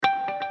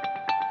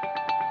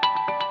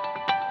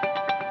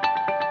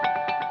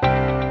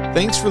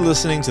Thanks for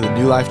listening to the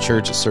New Life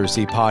Church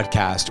Searcy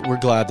podcast. We're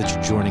glad that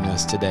you're joining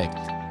us today.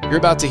 You're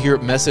about to hear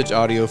message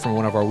audio from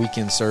one of our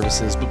weekend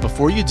services, but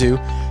before you do,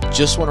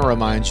 just want to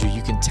remind you,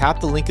 you can tap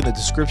the link in the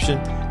description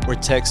or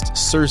text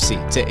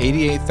Searcy to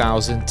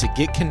 88,000 to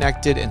get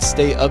connected and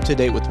stay up to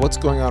date with what's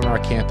going on our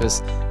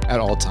campus at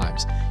all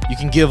times. You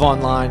can give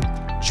online,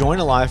 join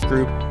a life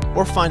group,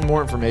 or find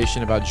more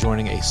information about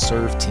joining a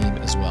serve team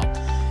as well.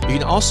 You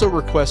can also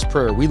request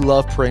prayer. We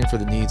love praying for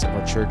the needs of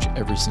our church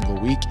every single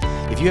week.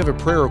 If you have a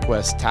prayer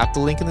request, tap the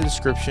link in the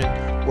description,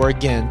 or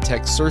again,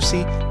 text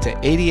Searcy to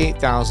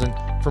 88,000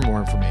 for more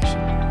information.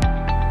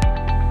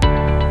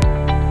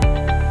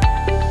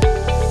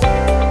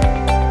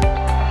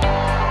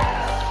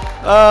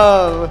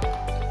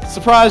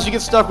 Surprise, you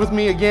get stuck with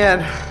me again.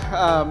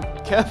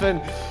 Kevin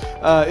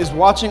is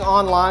watching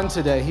online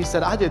today. He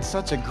said, I did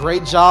such a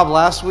great job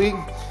last week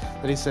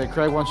that he said,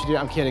 Craig, why don't you do it?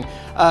 I'm kidding.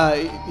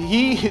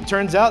 He, it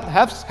turns out,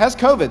 has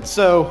COVID,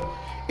 so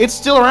it's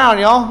still around,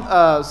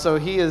 y'all. So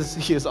he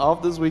is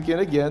off this weekend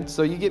again,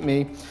 so you get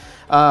me.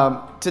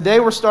 Today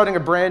we're starting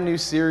a brand new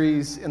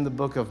series in the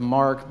book of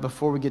Mark.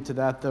 Before we get to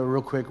that, though,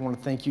 real quick, I want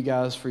to thank you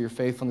guys for your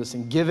faithfulness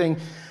in giving.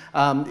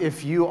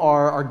 If you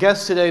are our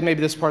guest today,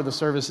 maybe this part of the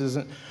service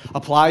isn't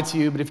applied to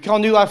you, but if you call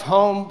New Life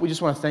home, we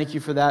just want to thank you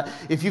for that.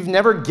 If you've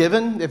never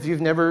given, if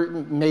you've never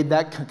made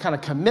that kind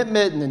of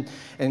commitment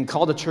and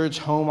called a church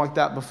home like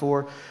that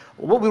before,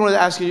 what we wanted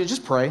to ask you to do,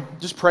 just pray.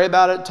 Just pray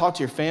about it. Talk to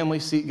your family.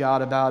 Seek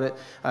God about it.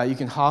 You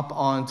can hop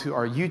on to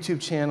our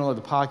YouTube channel or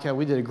the podcast.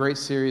 We did a great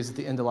series at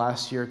the end of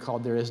last year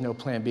called There Is No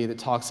Plan B that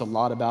talks a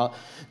lot about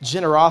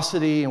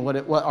generosity and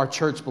what our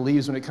church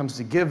believes when it comes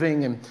to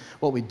giving and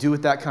what we do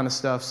with that kind of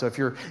stuff. So if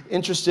you're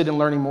interested in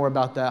learning more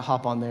about that,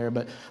 hop on there.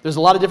 But there's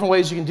a lot of different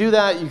ways you can do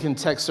that. You can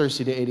text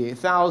Searcy to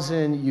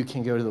 88,000. You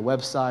can go to the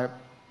website.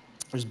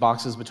 There's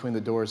boxes between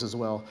the doors as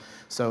well.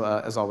 So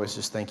as always,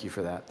 just thank you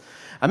for that.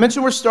 I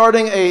mentioned we're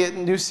starting a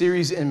new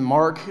series in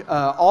Mark.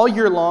 All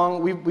year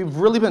long, we've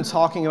really been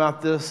talking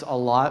about this a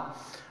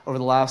lot over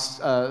the last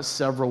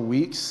several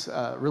weeks,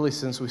 really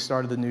since we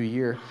started the new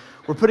year.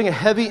 We're putting a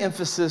heavy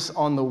emphasis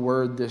on the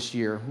word this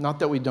year. Not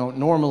that we don't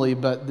normally,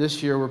 but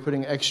this year we're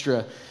putting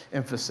extra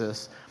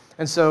emphasis.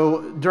 And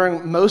so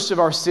during most of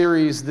our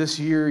series this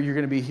year, you're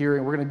going to be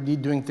hearing, we're going to be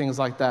doing things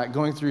like that,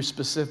 going through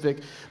specific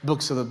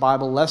books of the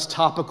Bible, less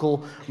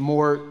topical,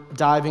 more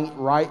diving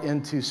right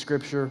into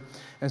Scripture.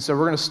 And so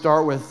we're going to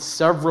start with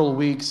several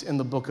weeks in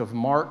the book of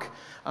Mark.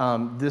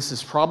 This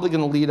is probably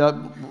going to lead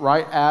up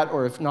right at,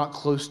 or if not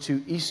close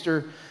to,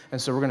 Easter.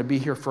 And so we're going to be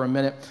here for a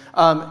minute.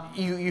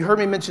 You heard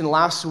me mention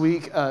last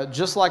week,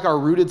 just like our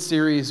Rooted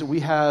series, we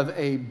have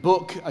a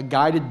book, a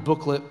guided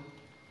booklet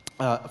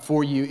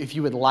for you if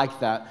you would like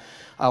that.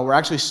 We're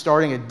actually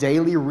starting a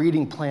daily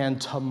reading plan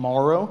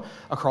tomorrow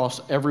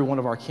across every one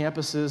of our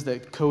campuses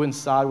that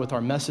coincide with our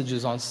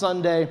messages on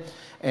Sunday,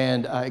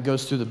 and it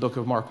goes through the book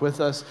of Mark with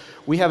us.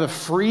 We have a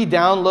free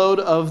download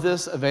of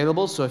this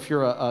available, so if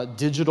you're a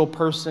digital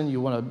person, you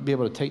want to be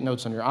able to take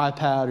notes on your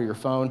iPad or your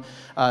phone,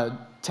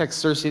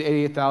 text Searcy at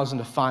 88,000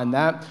 to find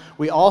that.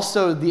 We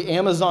also, the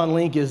Amazon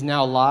link is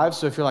now live,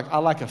 so if you're like, I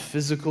like a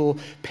physical,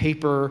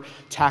 paper,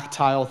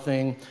 tactile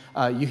thing,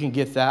 you can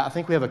get that. I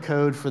think we have a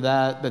code for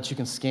that you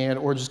can scan,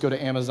 or just go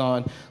to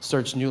Amazon,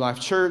 search New Life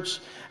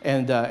Church,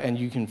 and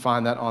you can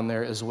find that on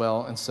there as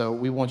well. And so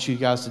we want you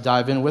guys to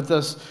dive in with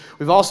us.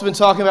 We've also been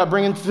talking about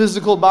bringing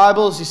physical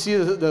Bibles. You see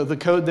the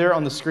code there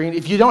on the screen.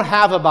 If you don't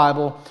have a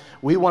Bible,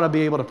 we want to be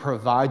able to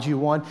provide you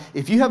one.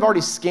 If you have already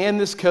scanned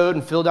this code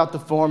and filled out the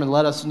form and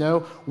let us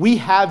know, we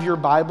have your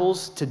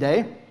Bibles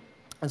today.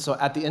 And so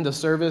at the end of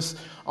service,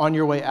 on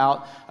your way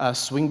out,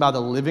 swing by the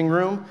living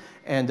room,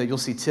 and you'll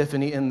see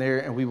Tiffany in there,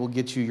 and we will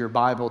get you your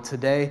Bible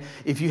today.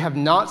 If you have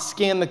not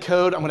scanned the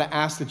code, I'm going to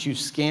ask that you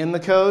scan the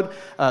code,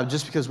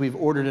 just because we've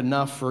ordered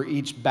enough for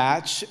each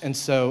batch. And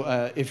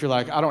so if you're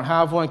like, I don't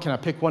have one, can I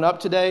pick one up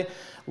today?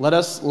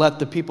 Let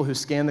the people who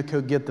scan the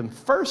code get them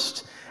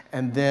first,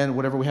 and then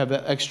whatever we have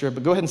that extra.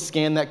 But go ahead and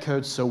scan that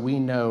code so we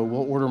know.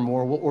 We'll order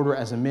more. We'll order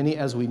as many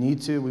as we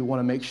need to. We want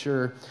to make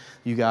sure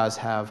you guys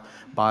have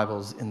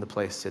Bibles in the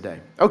place today.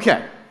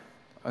 Okay,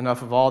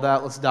 enough of all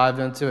that. Let's dive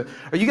into it.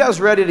 Are you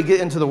guys ready to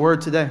get into the Word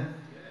today?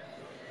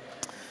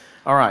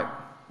 All right.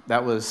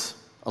 That was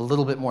a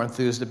little bit more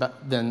enthused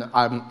than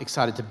I'm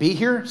excited to be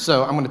here,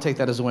 so I'm going to take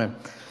that as a win.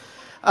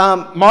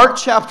 Mark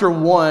chapter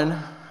 1,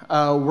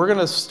 we're going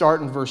to start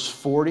in verse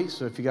 40.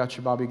 So if you got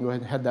your Bible, you can go ahead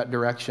and head that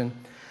direction.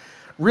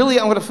 Really,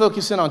 I'm going to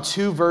focus in on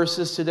two or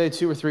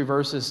three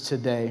verses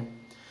today.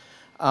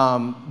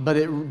 But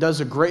it does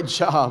a great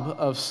job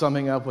of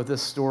summing up what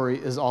this story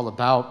is all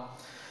about.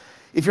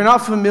 If you're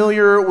not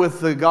familiar with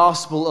the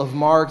Gospel of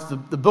Mark,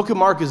 the book of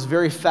Mark is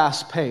very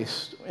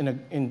fast-paced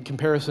in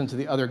comparison to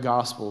the other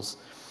Gospels.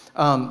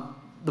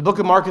 The book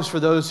of Mark is for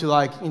those who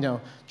like,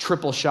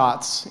 triple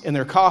shots in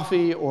their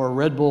coffee or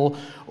Red Bull,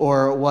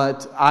 or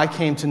what I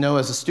came to know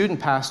as a student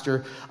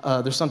pastor,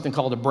 there's something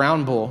called a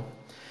brown bull.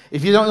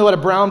 If you don't know what a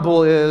brown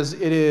bull is,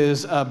 it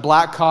is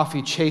black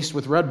coffee chased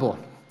with Red Bull.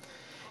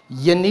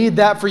 You need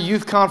that for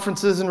youth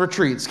conferences and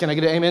retreats. Can I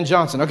get an amen,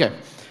 Johnson? Okay.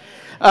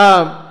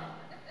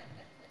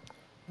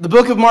 The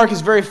book of Mark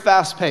is very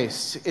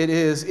fast-paced.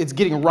 It's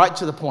getting right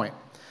to the point.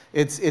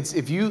 It's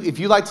if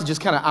you like to just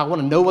kind of, I want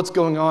to know what's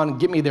going on and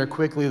get me there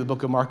quickly, the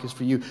book of Mark is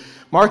for you.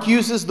 Mark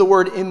uses the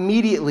word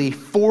immediately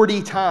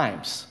 40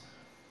 times.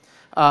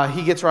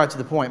 He gets right to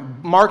the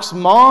point. Mark's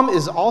mom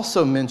is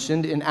also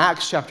mentioned in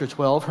Acts chapter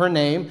 12. Her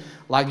name,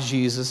 like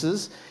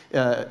Jesus's,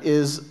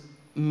 is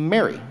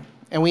Mary.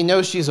 And we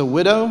know she's a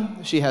widow.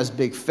 She has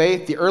big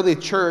faith. The early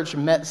church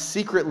met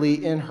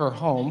secretly in her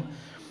home.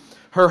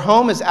 Her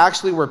home is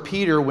actually where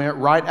Peter went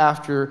right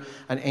after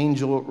an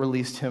angel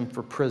released him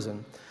for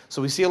prison.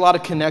 So we see a lot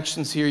of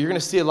connections here. You're going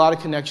to see a lot of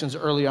connections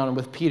early on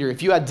with Peter.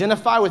 If you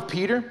identify with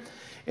Peter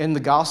in the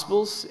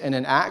Gospels and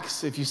in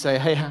Acts, if you say,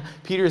 hey,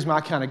 Peter is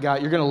my kind of guy,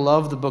 you're going to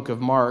love the book of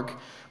Mark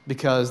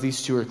because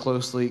these two are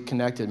closely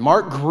connected.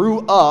 Mark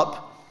grew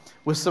up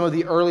with some of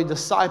the early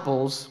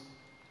disciples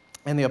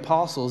and the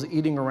apostles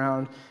eating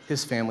around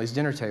his family's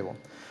dinner table.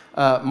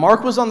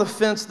 Mark was on the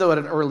fence, though, at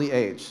an early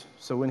age.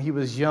 So when he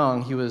was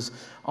young, he was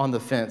on the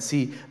fence.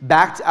 He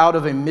backed out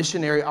of a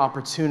missionary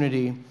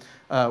opportunity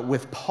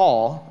with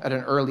Paul at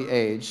an early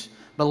age.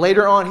 But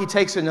later on, he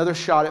takes another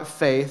shot at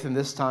faith, and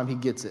this time he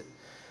gets it.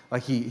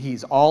 Like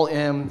he's all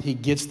in, he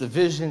gets the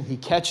vision, he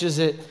catches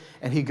it,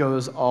 and he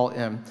goes all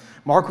in.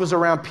 Mark was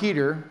around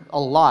Peter a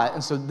lot,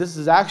 and so this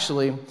is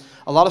actually,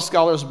 a lot of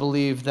scholars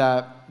believe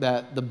that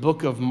the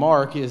book of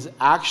Mark is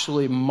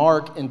actually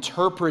Mark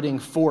interpreting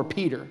for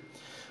Peter.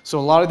 So a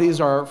lot of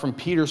these are from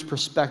Peter's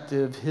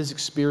perspective, his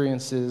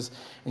experiences,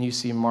 and you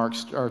see Mark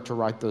start to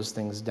write those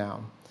things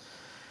down.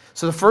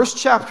 So the first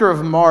chapter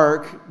of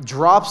Mark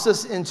drops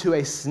us into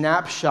a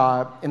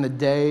snapshot in the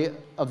day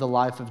of the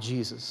life of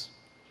Jesus.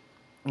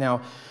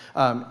 Now,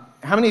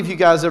 how many of you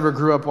guys ever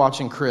grew up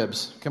watching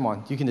Cribs? Come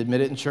on, you can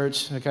admit it in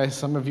church, okay?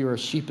 Some of you are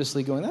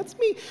sheepishly going, that's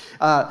me.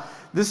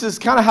 This is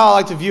kind of how I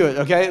like to view it,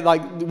 okay?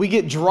 Like, we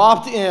get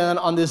dropped in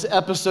on this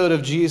episode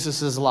of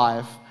Jesus'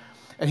 life,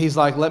 and he's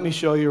like, let me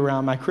show you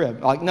around my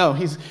crib. Like, no,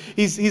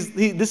 this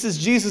is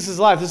Jesus'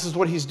 life. This is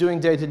what he's doing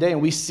day to day, and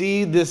we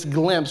see this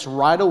glimpse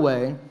right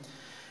away.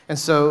 And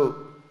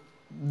so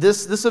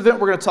this event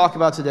we're going to talk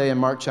about today in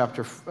Mark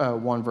chapter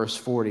 1, verse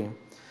 40,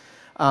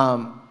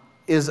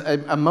 is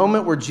a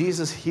moment where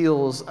Jesus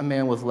heals a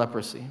man with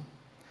leprosy.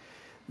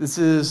 This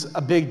is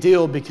a big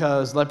deal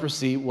because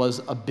leprosy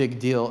was a big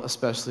deal,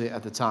 especially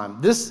at the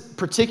time. This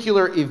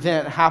particular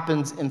event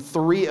happens in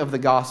 3 of the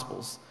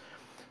Gospels.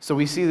 So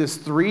we see this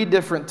 3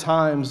 different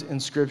times in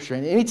Scripture.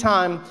 And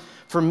anytime,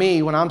 for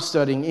me, when I'm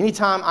studying,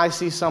 anytime I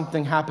see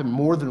something happen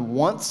more than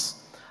once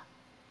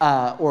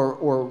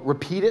or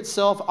repeat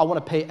itself, I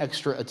want to pay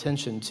extra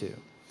attention to.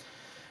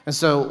 And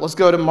so let's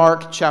go to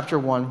Mark chapter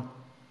 1,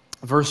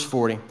 verse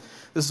 40.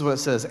 This is what it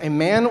says. A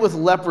man with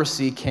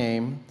leprosy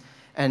came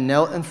and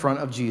knelt in front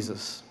of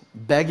Jesus,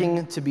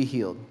 begging to be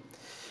healed.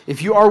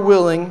 If you are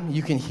willing,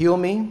 you can heal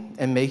me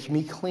and make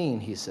me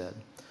clean, he said.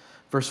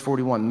 Verse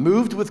 41,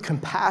 moved with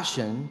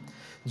compassion,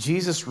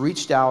 Jesus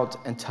reached out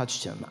and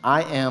touched him.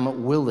 I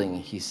am willing,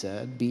 he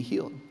said, be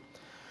healed.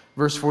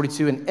 Verse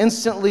 42, and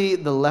instantly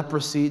the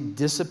leprosy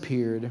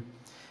disappeared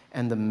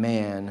and the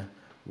man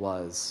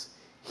was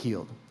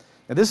healed.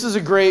 Now, this is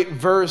a great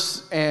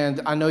verse, and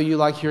I know you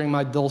like hearing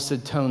my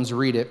dulcet tones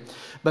read it,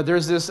 but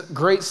there's this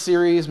great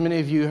series many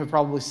of you have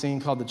probably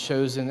seen called The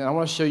Chosen, and I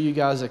want to show you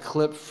guys a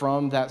clip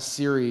from that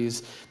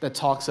series that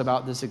talks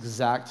about this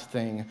exact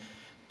thing.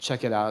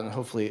 Check it out, and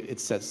hopefully it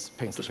paints the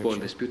picture. To spoil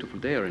this beautiful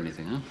day or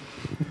anything, huh?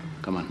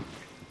 Come on.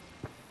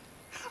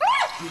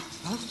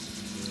 Huh?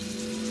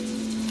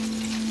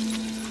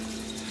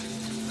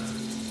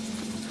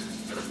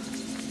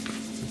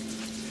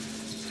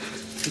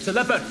 It's a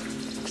leopard.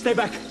 Stay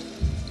back.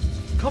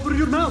 Cover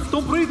your mouth.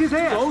 Don't breathe his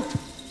air. Don't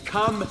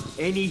come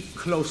any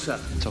closer.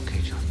 It's okay,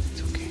 John.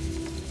 It's okay.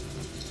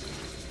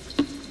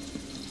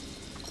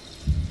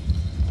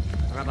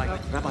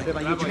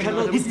 Rabbi, you can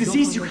handle his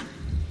disease. You can...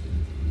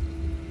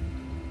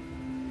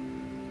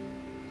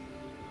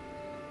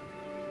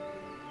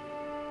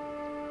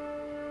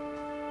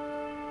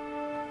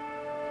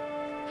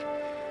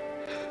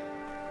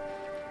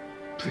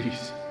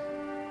 Please.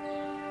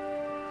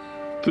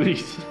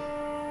 Please.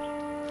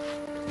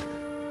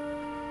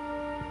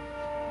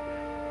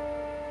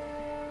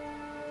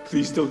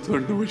 Please don't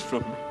turn away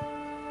from me.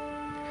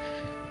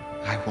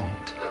 I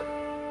won't.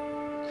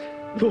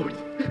 Lord,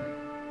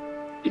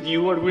 if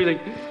you are willing,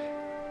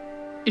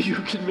 you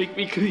can make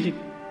me clean.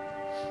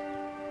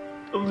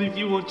 Only if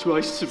you want to,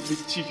 I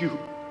submit to you.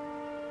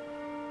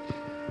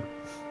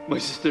 My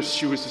sister,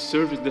 she was a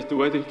servant at the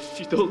wedding.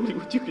 She told me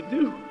what you could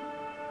do.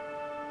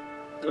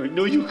 I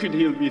know you can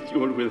heal me if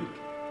you are willing.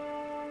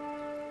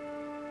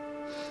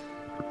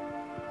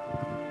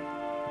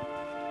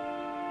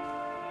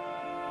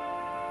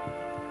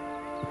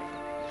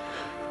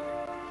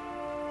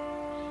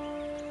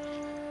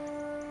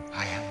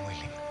 I am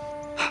willing.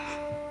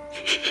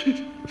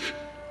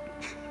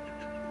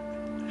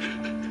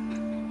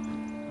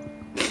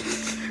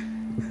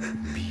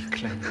 Be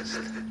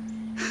cleansed.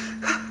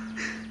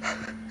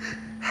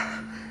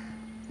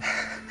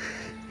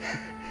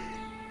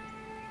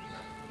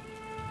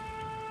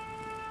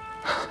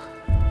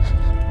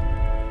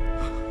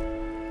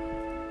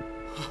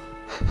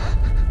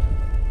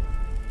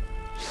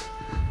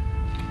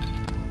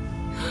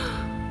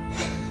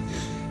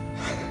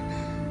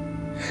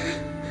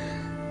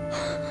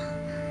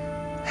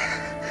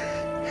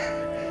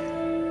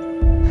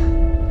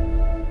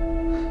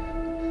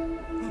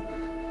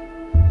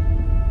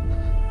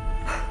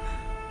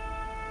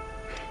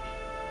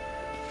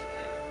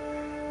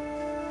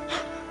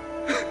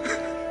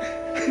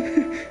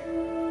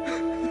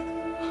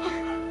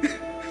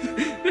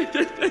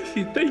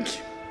 Thank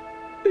you.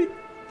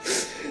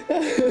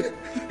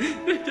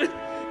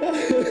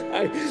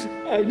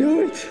 I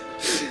knew it.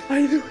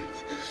 I knew it.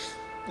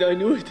 I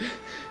knew it.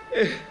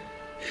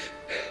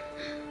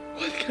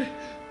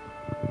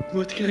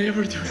 What can I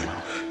ever do?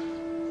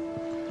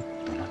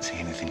 Do not say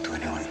anything to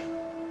anyone.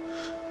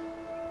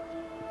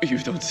 You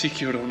don't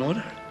seek your own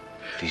honor?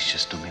 Please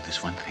just do me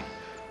this one thing.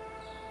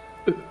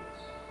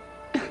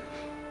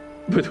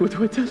 But what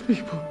do I tell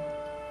people?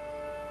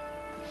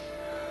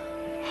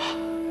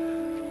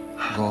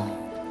 Go,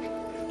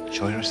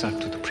 show yourself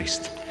to the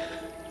priest.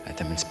 Let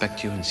them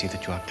inspect you and see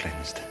that you are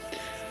cleansed.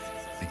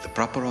 Make the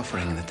proper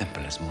offering in the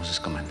temple as Moses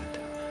commanded.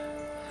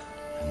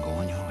 And go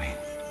on your way.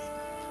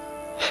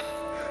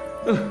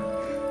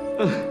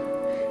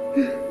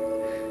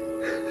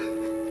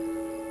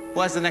 Who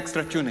has an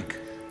extra tunic?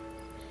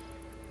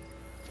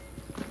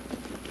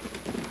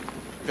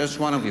 Just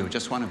one of you,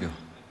 just one of you.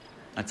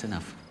 That's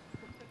enough.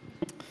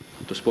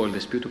 To spoil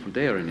this beautiful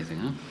day or anything,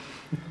 huh?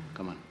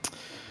 Come on.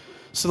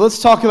 So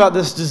let's talk about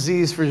this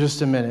disease for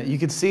just a minute. You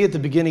could see at the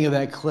beginning of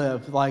that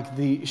clip, like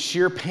the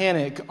sheer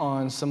panic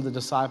on some of the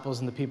disciples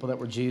and the people that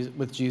were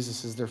with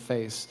Jesus as their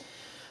face.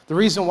 The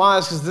reason why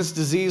is because this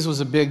disease was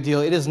a big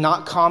deal. It is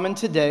not common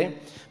today,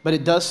 but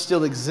it does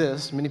still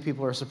exist. Many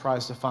people are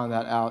surprised to find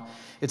that out.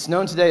 It's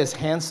known today as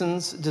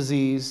Hansen's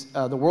disease.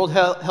 The World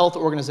Health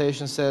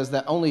Organization says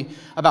that only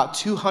about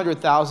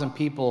 200,000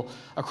 people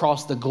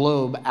across the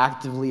globe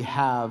actively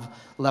have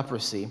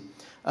leprosy.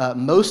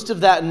 Most of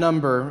that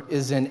number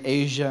is in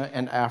Asia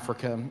and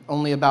Africa.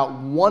 Only about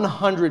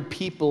 100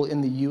 people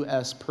in the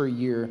U.S. per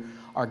year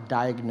are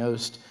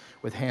diagnosed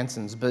with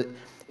Hansen's. But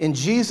in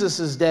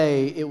Jesus'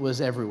 day, it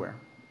was everywhere.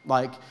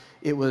 Like,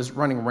 it was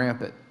running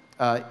rampant.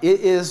 It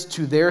is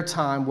to their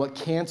time what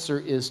cancer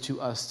is to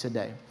us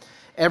today.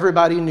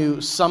 Everybody knew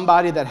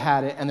somebody that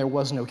had it, and there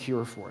was no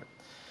cure for it.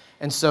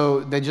 And so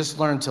they just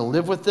learned to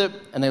live with it,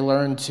 and they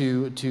learned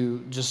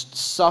to just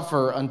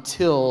suffer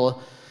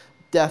until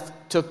death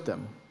took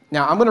them.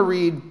 Now, I'm going to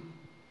read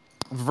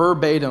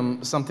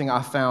verbatim something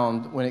I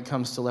found when it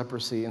comes to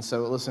leprosy. And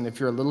so, listen, if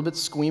you're a little bit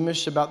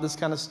squeamish about this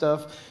kind of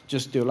stuff,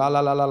 just do la,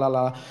 la, la, la, la,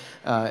 la,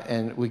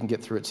 and we can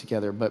get through it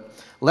together. But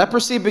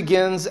leprosy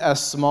begins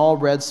as small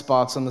red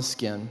spots on the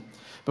skin.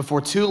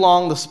 Before too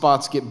long, the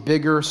spots get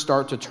bigger,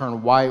 start to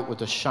turn white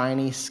with a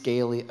shiny,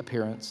 scaly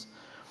appearance.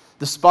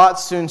 The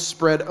spots soon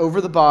spread over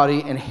the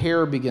body, and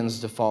hair begins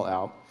to fall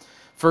out.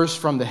 First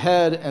from the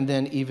head and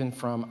then even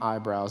from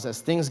eyebrows.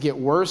 As things get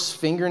worse,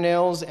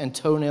 fingernails and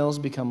toenails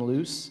become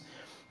loose.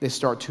 They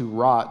start to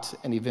rot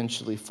and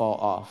eventually fall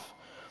off.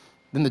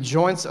 Then the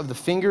joints of the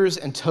fingers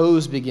and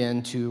toes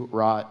begin to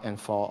rot and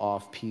fall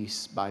off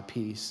piece by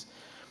piece.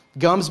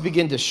 Gums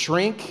begin to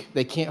shrink.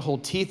 They can't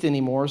hold teeth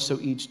anymore, so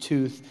each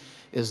tooth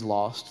is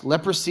lost.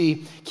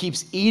 Leprosy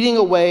keeps eating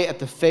away at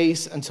the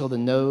face until the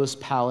nose,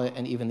 palate,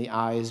 and even the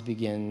eyes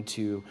begin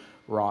to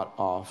rot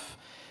off.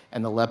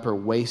 And the leper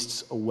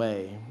wastes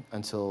away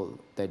until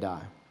they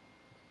die.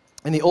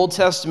 In the Old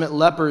Testament,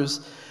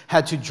 lepers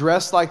had to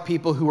dress like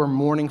people who were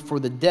mourning for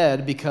the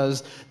dead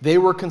because they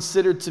were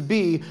considered to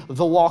be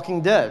the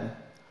walking dead.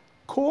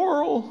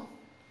 Coral.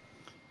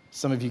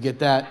 Some of you get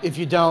that. If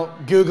you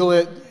don't, Google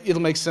it.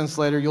 It'll make sense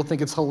later. You'll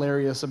think it's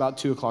hilarious about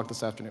 2 o'clock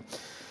this afternoon.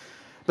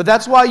 But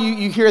that's why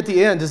you hear at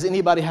the end, does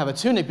anybody have a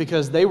tunic?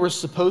 Because they were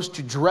supposed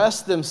to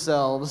dress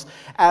themselves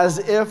as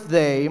if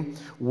they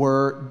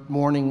were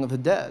mourning the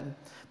dead.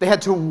 They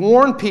had to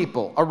warn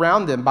people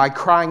around them by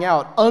crying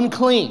out,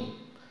 unclean,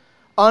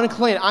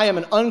 unclean. I am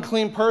an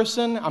unclean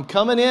person. I'm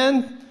coming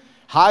in.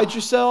 Hide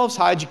yourselves,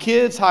 hide your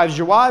kids, hide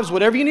your wives,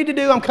 whatever you need to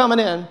do, I'm coming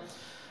in.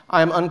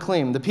 I am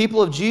unclean. The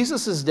people of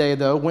Jesus' day,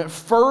 though, went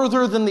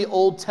further than the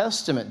Old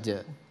Testament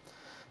did.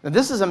 Now,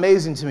 this is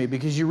amazing to me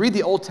because you read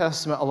the Old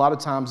Testament a lot of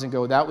times and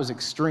go, that was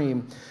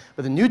extreme.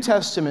 But the New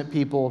Testament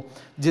people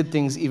did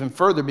things even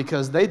further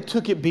because they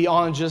took it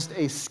beyond just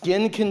a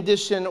skin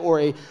condition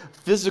or a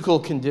physical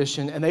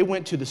condition, and they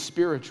went to the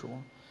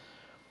spiritual.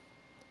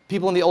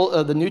 People in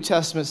the New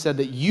Testament said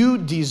that you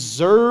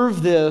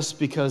deserve this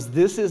because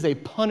this is a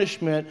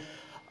punishment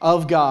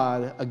of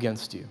God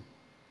against you.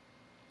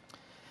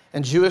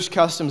 And Jewish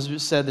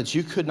customs said that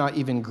you could not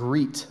even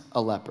greet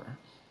a leper.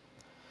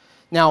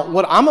 Now,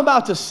 what I'm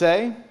about to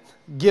say,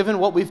 given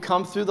what we've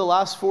come through the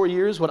last 4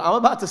 years, what I'm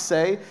about to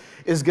say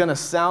is going to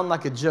sound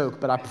like a joke,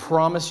 but I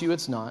promise you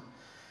it's not.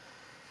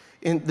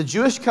 In the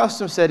Jewish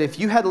custom said if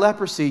you had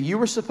leprosy, you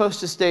were supposed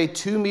to stay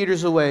 2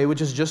 meters away,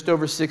 which is just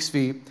over 6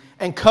 feet,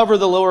 and cover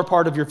the lower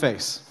part of your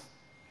face.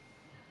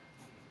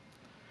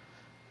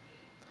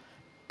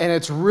 And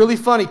it's really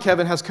funny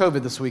Kevin has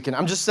COVID this weekend.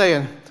 I'm just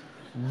saying,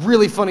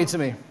 really funny to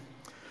me.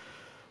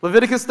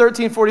 Leviticus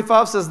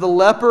 13:45 says, the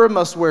leper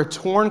must wear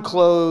torn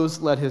clothes,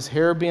 let his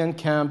hair be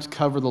unkempt,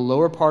 cover the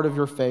lower part of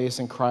your face,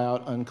 and cry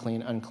out,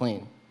 unclean,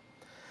 unclean.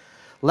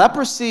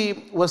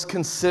 Leprosy was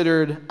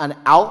considered an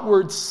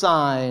outward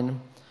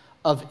sign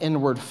of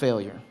inward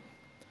failure.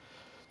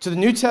 To the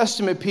New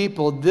Testament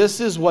people, this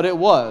is what it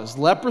was.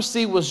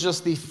 Leprosy was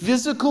just the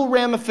physical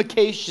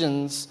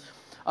ramifications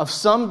of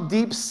some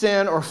deep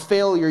sin or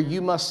failure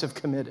you must have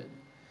committed.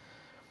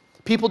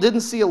 People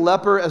didn't see a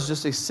leper as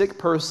just a sick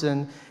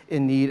person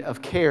in need of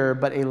care,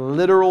 but a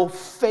literal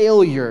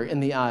failure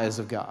in the eyes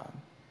of God.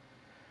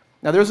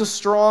 Now, there's a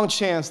strong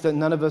chance that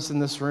none of us in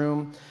this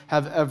room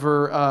have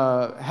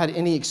ever had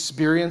any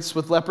experience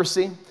with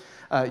leprosy.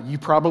 You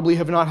probably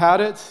have not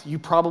had it. You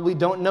probably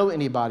don't know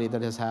anybody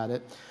that has had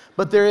it.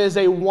 But there is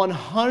a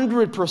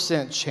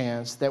 100%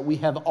 chance that we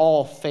have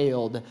all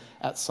failed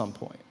at some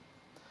point.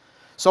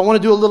 So I want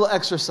to do a little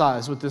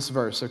exercise with this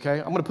verse, okay?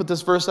 I'm going to put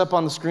this verse up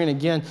on the screen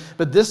again,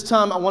 but this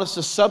time I want us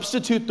to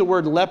substitute the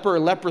word leper or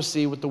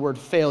leprosy with the word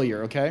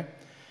failure, okay?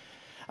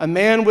 A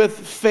man with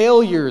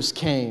failures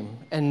came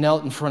and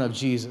knelt in front of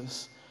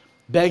Jesus,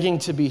 begging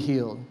to be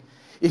healed.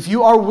 If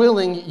you are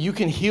willing, you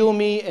can heal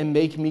me and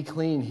make me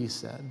clean, he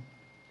said.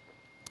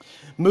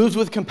 Moved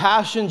with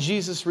compassion,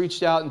 Jesus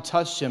reached out and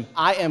touched him.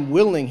 I am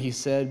willing, he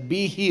said,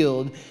 be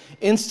healed.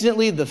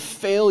 Instantly, the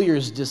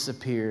failures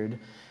disappeared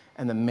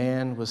and the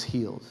man was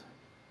healed.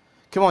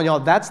 Come on, y'all,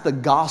 that's the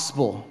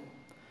gospel.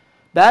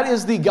 That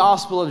is the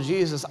gospel of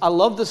Jesus. I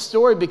love this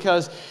story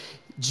because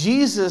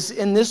Jesus,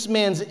 in this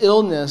man's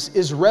illness,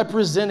 is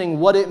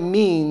representing what it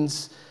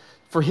means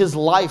for his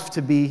life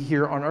to be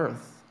here on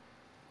earth.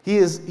 He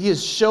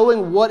is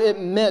showing what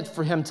it meant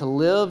for him to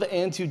live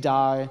and to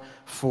die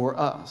for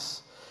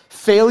us.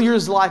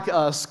 Failures like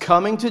us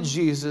coming to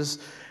Jesus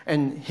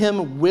and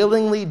him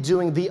willingly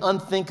doing the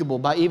unthinkable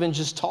by even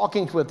just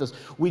talking with us.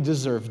 We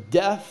deserve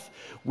death.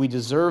 We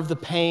deserve the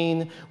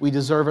pain. We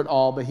deserve it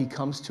all. But he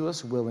comes to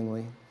us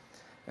willingly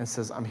and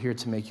says, I'm here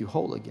to make you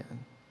whole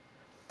again.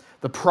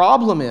 The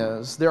problem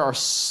is there are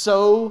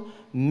so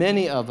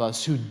many of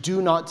us who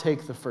do not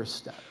take the first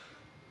step.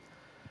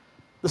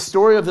 The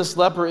story of this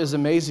leper is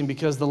amazing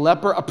because the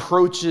leper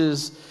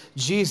approaches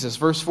Jesus.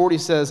 Verse 40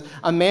 says,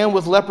 a man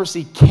with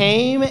leprosy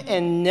came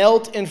and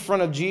knelt in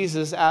front of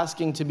Jesus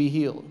asking to be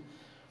healed.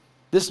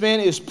 This man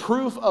is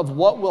proof of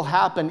what will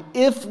happen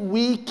if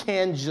we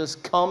can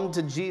just come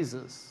to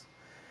Jesus.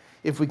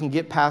 If we can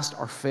get past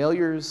our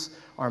failures,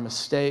 our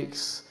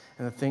mistakes,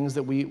 and the things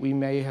that we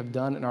may have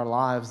done in our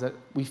lives that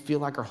we feel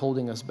like are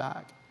holding us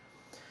back.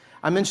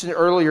 I mentioned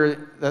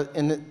earlier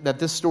that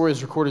this story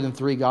is recorded in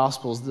 3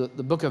 Gospels. The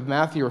book of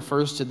Matthew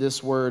refers to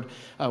this word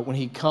when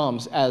he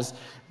comes as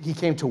he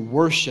came to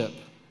worship.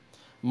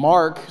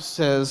 Mark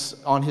says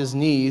on his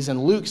knees,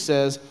 and Luke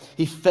says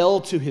he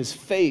fell to his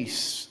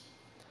face,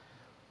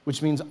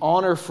 which means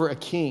honor for a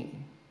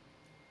king.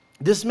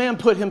 This man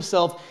put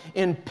himself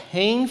in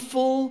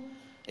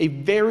a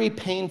very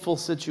painful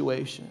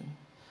situation.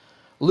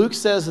 Luke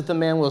says that the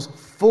man was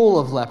full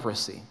of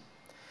leprosy,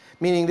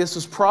 meaning this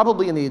was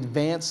probably in the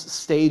advanced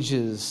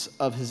stages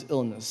of his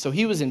illness. So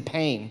he was in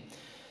pain.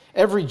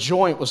 Every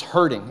joint was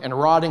hurting and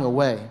rotting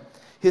away.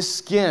 His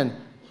skin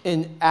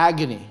in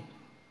agony.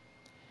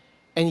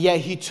 And yet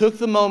he took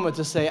the moment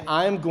to say,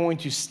 I am going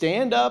to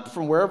stand up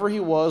from wherever he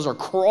was or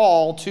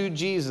crawl to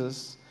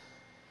Jesus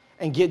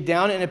and get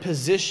down in a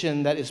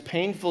position that is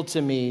painful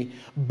to me,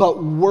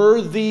 but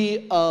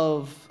worthy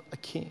of a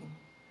king.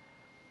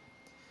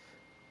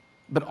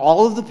 But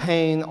all of the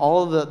pain,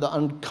 all of the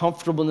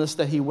uncomfortableness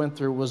that he went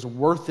through was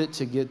worth it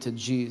to get to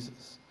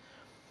Jesus.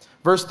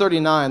 Verse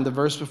 39, the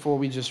verse before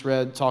we just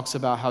read, talks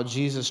about how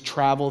Jesus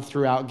traveled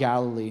throughout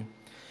Galilee.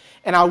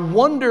 And I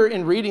wonder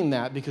in reading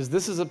that, because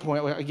this is a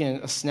point, again,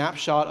 a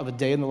snapshot of a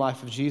day in the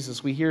life of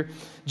Jesus. We hear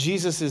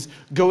Jesus is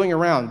going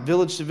around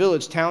village to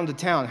village, town to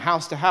town,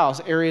 house to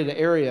house, area to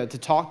area to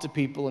talk to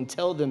people and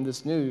tell them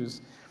this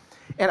news.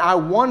 And I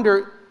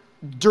wonder,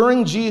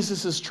 during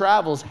Jesus'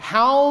 travels,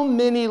 how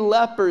many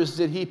lepers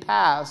did he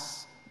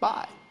pass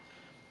by?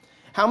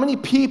 How many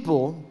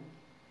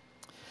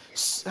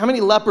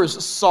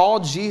lepers saw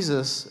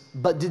Jesus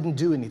but didn't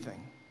do anything?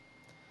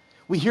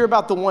 We hear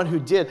about the one who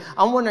did.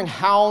 I'm wondering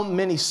how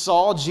many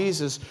saw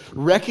Jesus,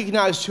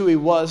 recognized who he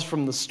was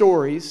from the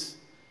stories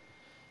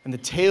and the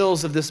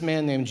tales of this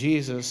man named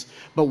Jesus,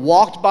 but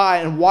walked by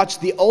and watched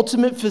the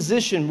ultimate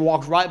physician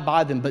walk right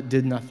by them but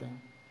did nothing.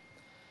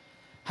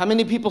 How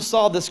many people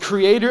saw this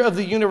creator of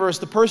the universe,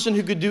 the person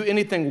who could do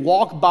anything,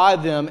 walk by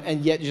them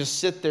and yet just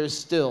sit there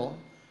still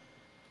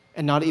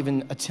and not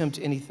even attempt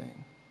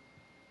anything?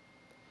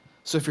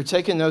 So if you're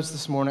taking notes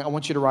this morning, I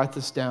want you to write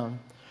this down.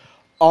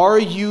 Are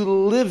you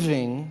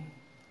living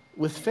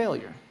with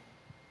failure?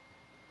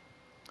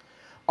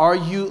 Are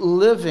you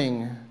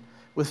living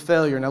with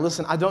failure? Now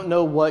listen, I don't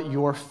know what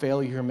your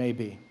failure may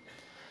be.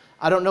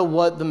 I don't know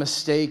what the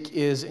mistake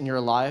is in your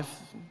life.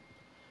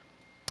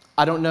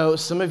 I don't know,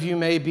 some of you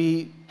may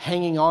be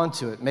hanging on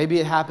to it. Maybe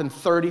it happened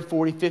 30,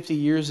 40, 50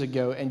 years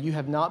ago and you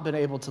have not been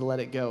able to let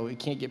it go. You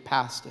can't get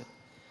past it.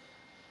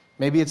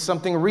 Maybe it's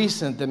something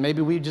recent that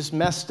maybe we just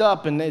messed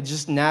up and it's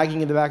just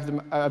nagging in the back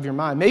of your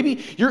mind.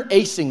 Maybe you're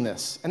acing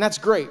this, and that's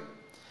great.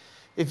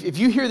 If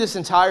you hear this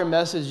entire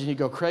message and you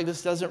go, Craig,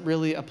 this doesn't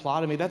really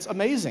apply to me, that's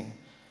amazing.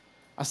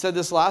 I said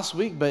this last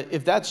week, but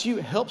if that's you,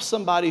 help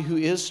somebody who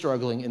is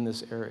struggling in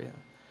this area.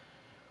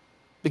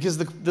 Because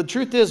the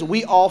truth is,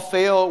 we all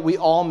fail, we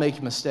all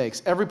make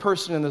mistakes. Every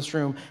person in this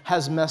room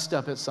has messed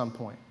up at some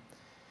point.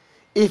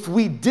 If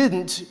we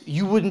didn't,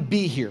 you wouldn't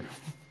be here.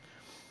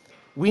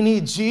 We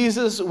need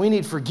Jesus, we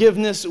need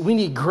forgiveness, we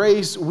need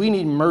grace, we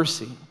need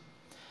mercy.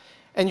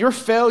 And your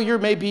failure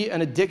may be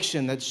an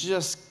addiction that's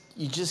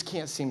you just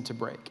can't seem to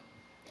break.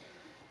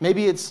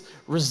 Maybe it's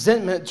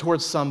resentment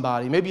towards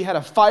somebody. Maybe you had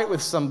a fight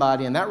with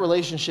somebody and that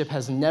relationship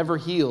has never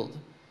healed.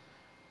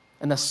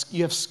 And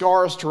you have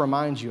scars to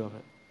remind you of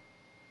it.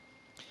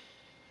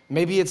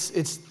 Maybe it's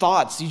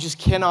thoughts. You just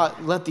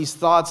cannot let these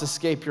thoughts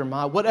escape your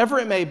mind. Whatever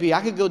it may be,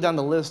 I could go down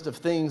the list of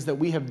things that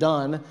we have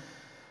done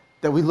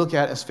that we look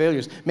at as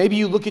failures. Maybe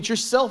you look at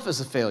yourself as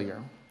a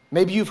failure.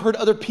 Maybe you've heard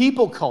other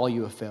people call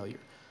you a failure.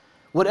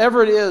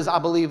 Whatever it is, I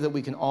believe that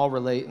we can all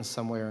relate in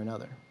some way or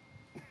another.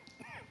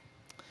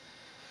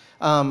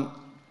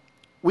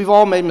 We've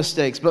all made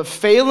mistakes, but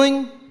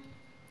failing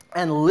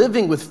and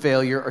living with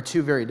failure are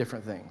two very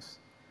different things.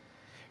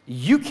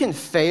 You can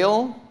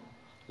fail,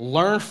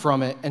 learn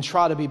from it, and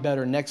try to be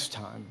better next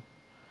time,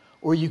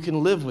 or you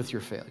can live with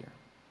your failure.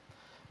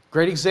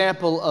 Great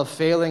example of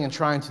failing and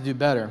trying to do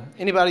better.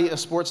 Anybody a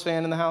sports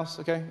fan in the house,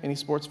 okay? Any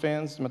sports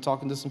fans? Am I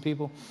talking to some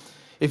people?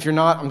 If you're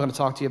not, I'm going to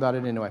talk to you about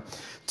it anyway.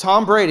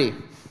 Tom Brady,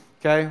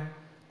 okay?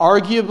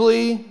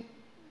 Arguably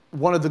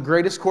one of the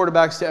greatest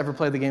quarterbacks to ever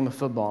play the game of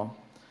football.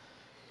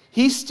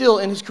 He still,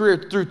 in his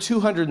career, threw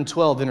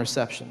 212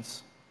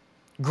 interceptions.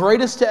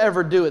 Greatest to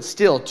ever do it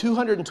still.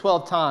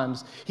 212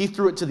 times he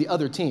threw it to the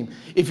other team.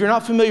 If you're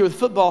not familiar with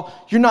football,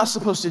 you're not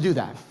supposed to do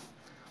that.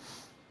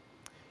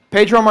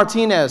 Pedro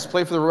Martinez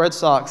played for the Red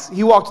Sox.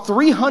 He walked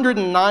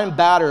 309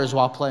 batters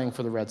while playing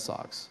for the Red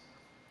Sox.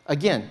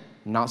 Again,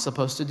 not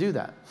supposed to do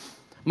that.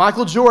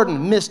 Michael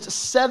Jordan missed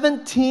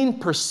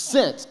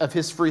 17% of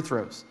his free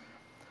throws.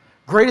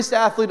 Greatest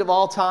athlete of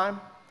all time.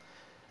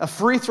 A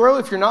free throw,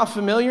 if you're not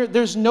familiar,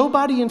 there's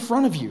nobody in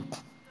front of you.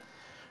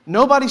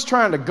 Nobody's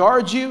trying to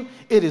guard you.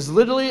 It is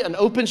literally an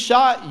open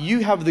shot. You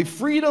have the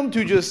freedom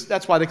to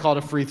that's why they call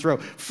it a free throw.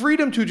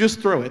 Freedom to just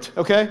throw it,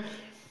 okay?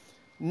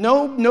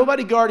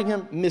 Nobody guarding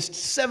him, missed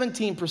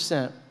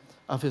 17%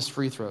 of his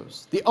free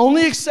throws. The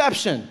only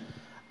exception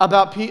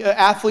about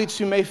athletes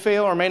who may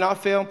fail or may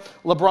not fail,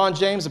 LeBron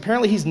James,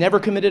 apparently he's never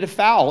committed a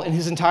foul in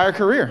his entire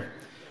career.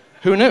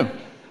 Who knew?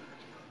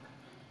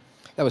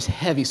 That was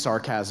heavy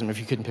sarcasm if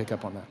you couldn't pick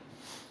up on that.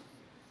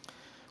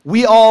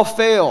 We all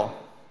fail.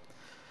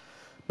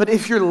 But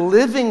if you're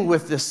living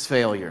with this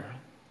failure,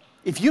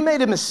 if you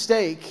made a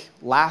mistake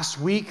last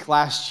week,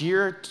 last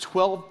year,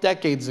 12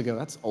 decades ago,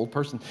 that's an old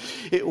person.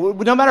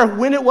 No matter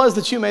when it was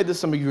that you made this,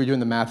 some of you are doing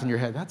the math in your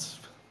head, that's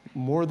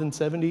more than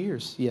 70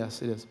 years.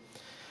 Yes, it is.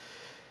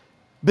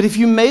 But if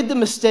you made the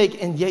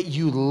mistake and yet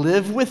you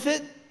live with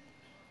it,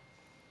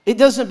 it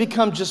doesn't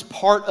become just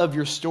part of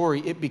your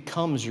story, it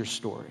becomes your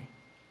story.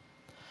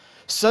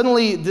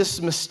 Suddenly, this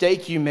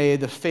mistake you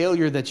made, the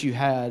failure that you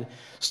had,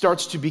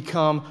 starts to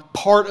become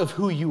part of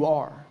who you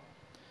are.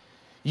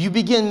 You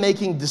begin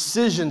making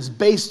decisions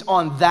based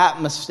on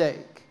that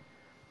mistake,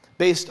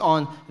 based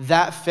on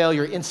that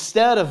failure,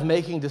 instead of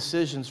making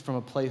decisions from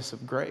a place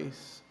of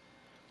grace.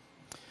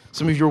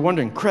 Some of you are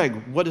wondering,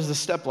 Craig, what is the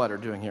stepladder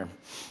doing here?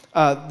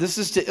 This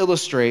is to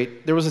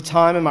illustrate, there was a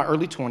time in my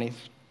early 20s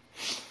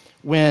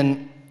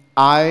when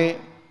I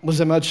was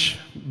a much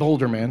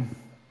bolder man.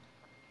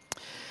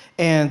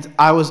 And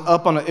I was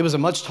up on it was a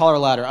much taller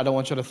ladder. I don't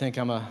want you to think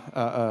I'm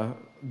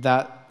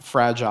that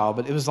fragile,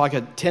 but it was like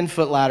a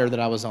 10-foot ladder that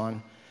I was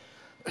on.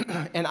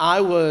 And I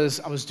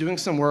was doing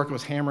some work, I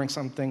was hammering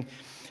something,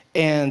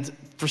 and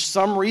for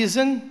some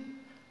reason,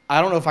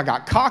 I don't know if I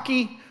got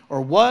cocky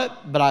or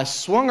what, but I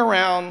swung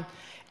around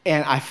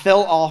and I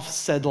fell off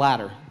said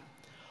ladder.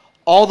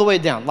 All the way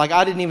down. Like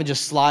I didn't even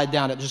just slide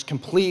down it, just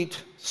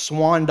complete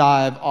swan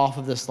dive off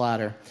of this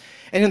ladder.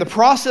 And in the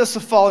process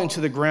of falling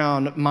to the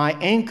ground, my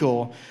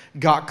ankle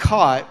got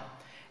caught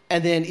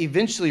and then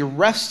eventually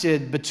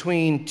rested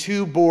between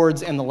two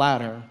boards and the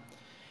ladder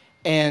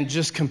and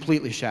just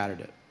completely shattered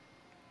it.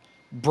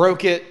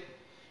 Broke it.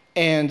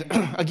 And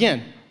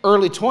again,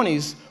 early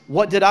 20s,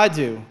 what did I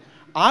do?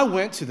 I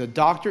went to the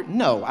doctor.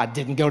 No, I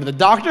didn't go to the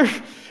doctor.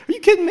 Are you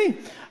kidding me?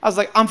 I was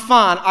like, I'm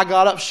fine. I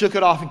got up, shook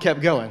it off, and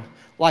kept going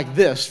like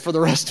this for the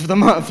rest of the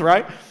month,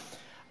 right?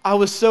 I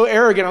was so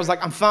arrogant. I was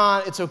like, I'm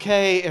fine. It's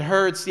okay. It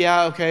hurts.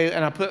 Yeah, okay.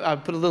 And I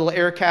put a little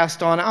air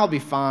cast on. I'll be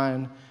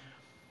fine.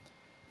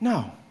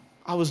 No,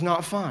 I was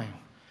not fine.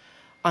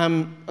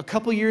 I'm a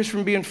couple years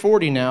from being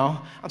 40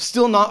 now. I'm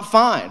still not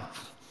fine.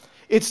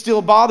 It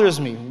still bothers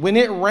me. When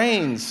it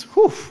rains,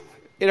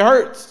 it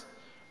hurts.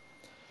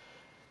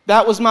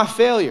 That was my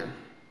failure.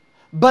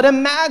 But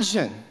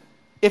imagine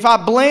if I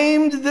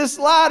blamed this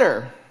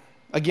ladder.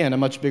 Again, a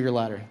much bigger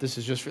ladder. This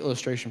is just for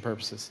illustration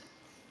purposes.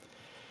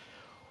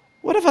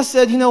 What if I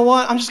said, you know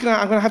what, I'm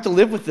going to have to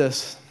live with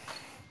this.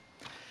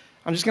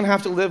 I'm just going to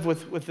have to live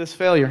with this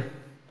failure.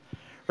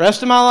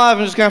 Rest of my life,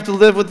 I'm just going to have to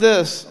live with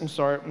this. I'm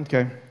sorry.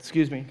 Okay.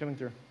 Excuse me. Coming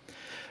through.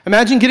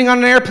 Imagine getting on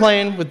an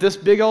airplane with this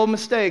big old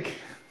mistake.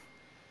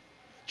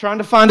 Trying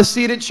to find a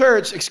seat at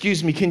church.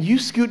 Excuse me, can you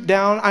scoot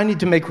down? I need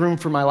to make room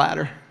for my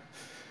ladder.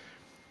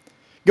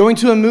 Going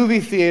to a movie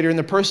theater and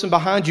the person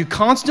behind you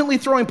constantly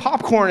throwing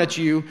popcorn at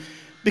you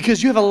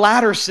because you have a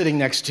ladder sitting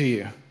next to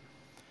you.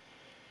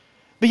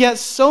 But yet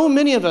so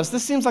many of us,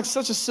 this seems like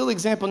such a silly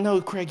example.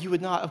 No, Craig, you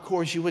would not, of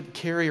course, you wouldn't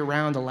carry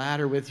around a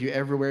ladder with you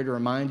everywhere to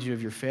remind you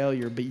of your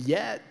failure. But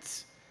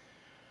yet,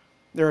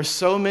 there are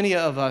so many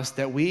of us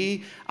that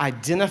we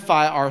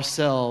identify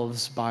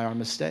ourselves by our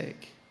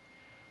mistake.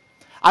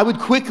 I would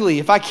quickly,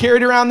 if I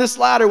carried around this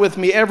ladder with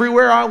me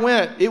everywhere I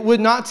went, it would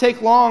not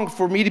take long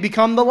for me to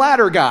become the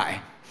ladder guy.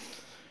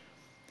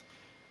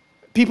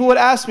 People would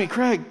ask me,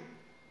 Craig,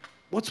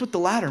 what's with the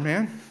ladder,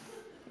 man?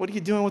 What are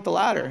you doing with the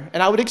ladder?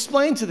 And I would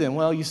explain to them,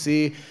 well, you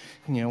see,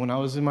 when I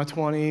was in my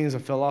 20s, I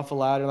fell off a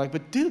ladder. Like,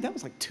 but dude, that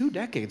was like 2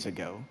 decades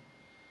ago.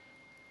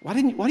 Why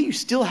do you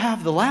still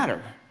have the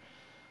ladder?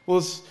 Well,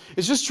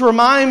 it's just to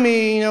remind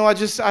me,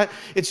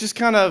 it's just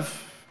kind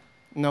of,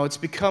 no, it's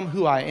become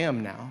who I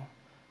am now.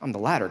 I'm the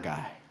ladder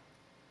guy.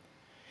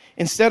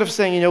 Instead of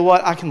saying, you know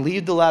what, I can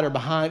leave the ladder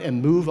behind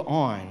and move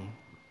on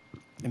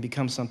and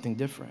become something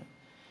different.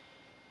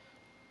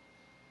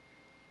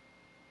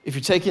 If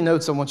you're taking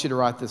notes, I want you to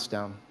write this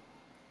down.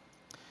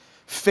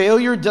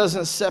 Failure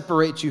doesn't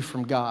separate you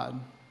from God,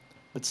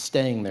 but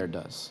staying there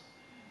does.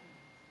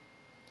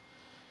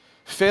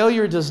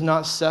 Failure does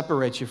not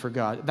separate you from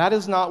God. That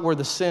is not where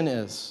the sin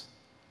is.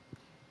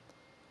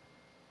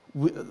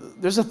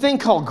 There's a thing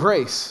called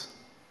grace.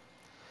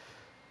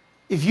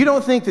 If you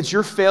don't think that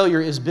your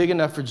failure is big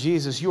enough for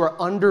Jesus, you are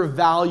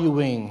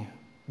undervaluing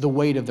the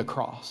weight of the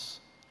cross.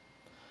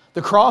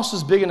 The cross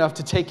is big enough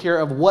to take care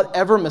of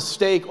whatever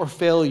mistake or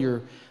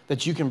failure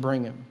that you can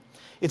bring him.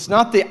 It's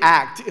not the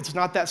act, it's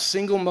not that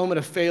single moment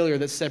of failure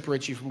that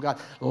separates you from God.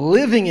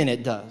 Living in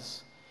it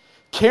does.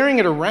 Carrying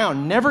it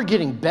around, never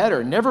getting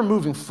better, never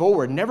moving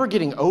forward, never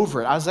getting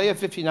over it. Isaiah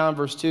 59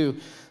 verse 2,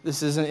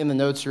 this isn't in the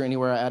notes or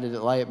anywhere, I added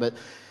it late, but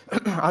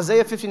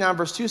Isaiah 59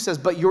 verse 2 says,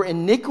 but your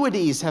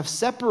iniquities have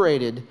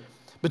separated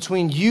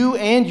between you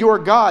and your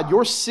God.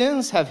 Your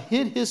sins have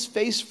hid his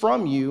face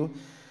from you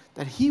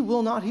that he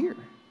will not hear.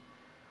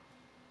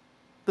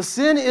 The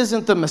sin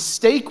isn't the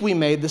mistake we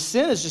made. The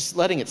sin is just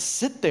letting it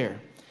sit there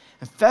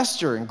and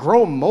fester and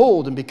grow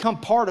mold and become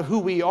part of who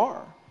we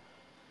are.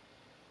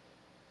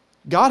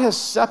 God has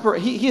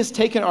separated, he has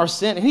taken our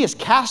sin and he has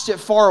cast it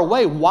far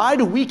away. Why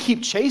do we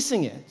keep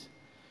chasing it?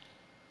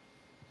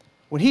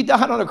 When he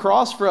died on a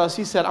cross for us,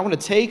 he said, I'm going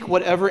to take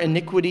whatever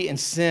iniquity and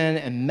sin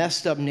and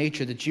messed up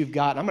nature that you've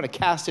got, and I'm going to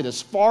cast it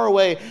as far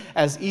away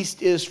as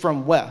east is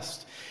from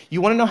west.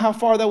 You want to know how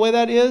far away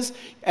that is?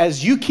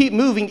 As you keep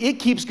moving, it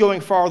keeps going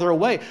farther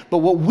away. But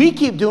what we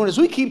keep doing is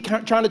we keep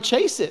trying to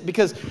chase it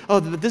because,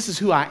 this is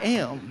who I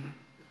am.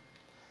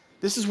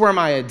 This is where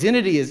my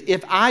identity is.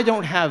 If I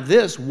don't have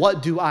this,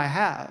 what do I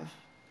have?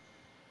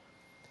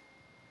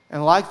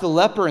 And like the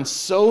leper and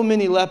so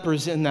many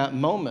lepers in that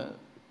moment,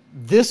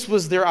 this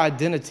was their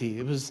identity.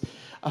 It was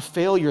a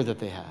failure that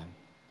they had.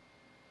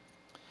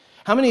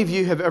 How many of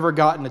you have ever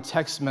gotten a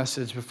text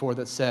message before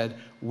that said,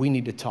 we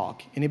need to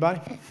talk?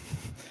 Anybody?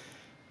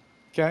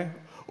 Okay?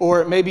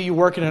 Or maybe you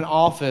work in an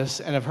office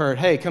and have heard,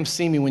 hey, come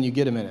see me when you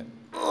get a minute.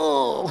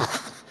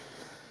 Oh.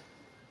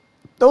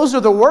 Those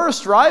are the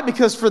worst, right?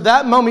 Because for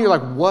that moment, you're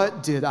like,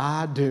 what did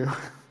I do?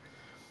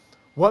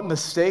 What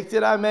mistake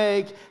did I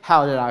make?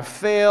 How did I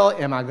fail?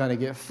 Am I going to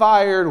get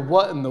fired?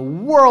 What in the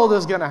world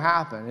is going to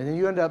happen? And then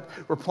you end up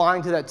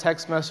replying to that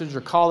text message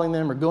or calling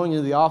them or going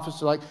into the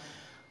office. You're like,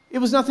 it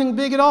was nothing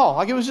big at all.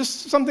 Like it was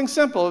just something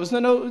simple. It was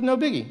no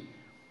biggie.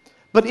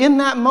 But in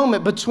that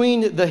moment,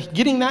 between the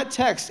getting that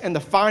text and the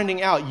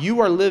finding out,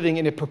 you are living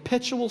in a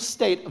perpetual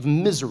state of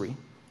misery.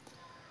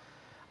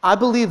 I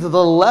believe that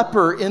the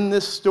leper in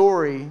this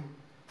story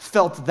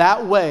felt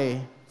that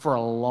way for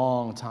a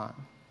long time.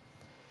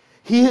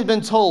 He had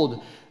been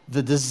told,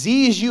 the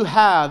disease you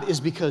have is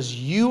because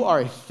you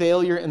are a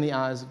failure in the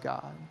eyes of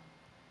God.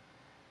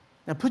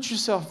 Now put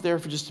yourself there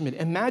for just a minute.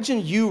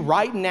 Imagine you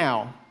right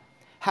now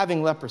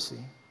having leprosy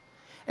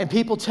and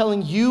people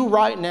telling you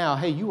right now,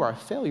 hey, you are a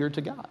failure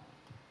to God.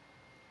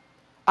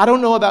 I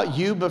don't know about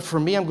you, but for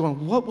me, I'm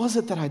going, what was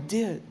it that I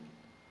did?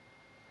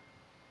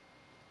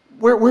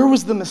 Where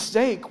was the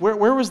mistake?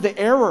 Where was the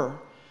error?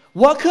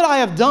 What could I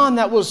have done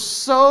that was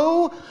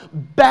so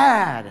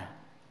bad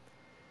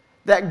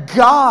that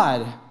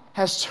God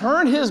has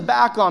turned his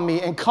back on me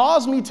and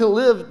caused me to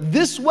live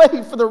this way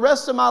for the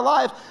rest of my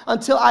life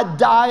until I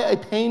die a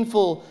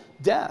painful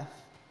death?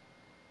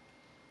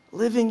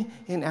 Living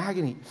in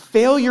agony.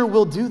 Failure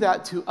will do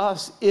that to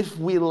us if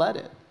we let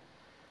it.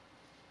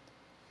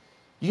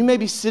 You may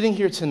be sitting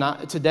here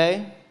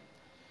today.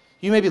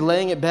 You may be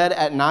laying in bed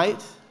at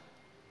night.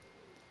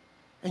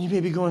 And you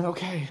may be going,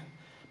 okay,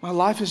 my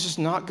life is just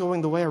not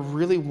going the way I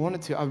really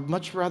wanted to. I'd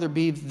much rather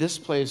be this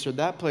place or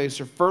that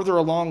place or further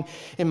along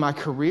in my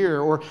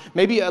career. Or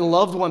maybe a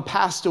loved one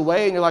passed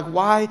away and you're like,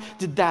 why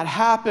did that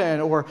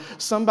happen? Or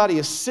somebody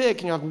is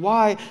sick and you're like,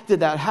 why did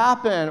that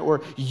happen?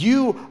 Or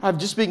you have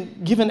just been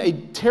given a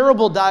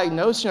terrible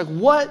diagnosis. You're like,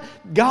 what,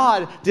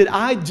 God, did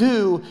I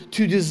do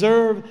to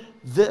deserve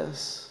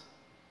this?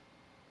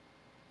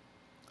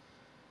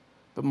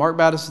 But Mark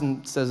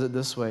Batterson says it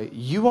this way: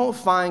 you won't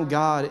find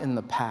God in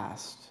the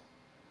past.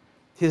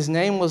 His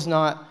name is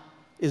not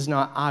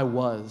I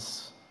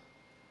was.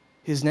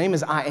 His name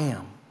is I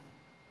am.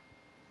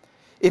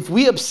 If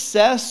we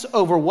obsess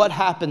over what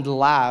happened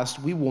last,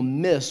 we will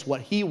miss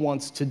what he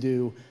wants to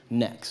do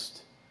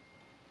next.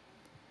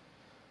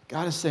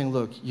 God is saying,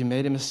 look, you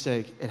made a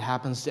mistake. It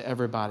happens to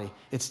everybody.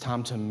 It's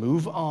time to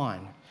move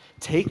on.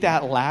 Take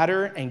that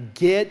ladder and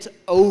get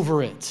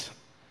over it.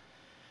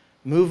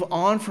 Move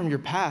on from your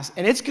past.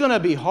 And it's going to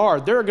be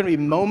hard. There are going to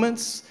be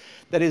moments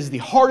that is the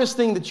hardest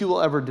thing that you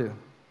will ever do.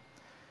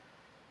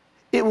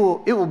 It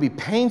will be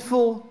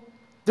painful.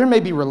 There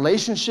may be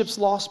relationships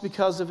lost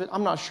because of it.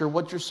 I'm not sure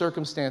what your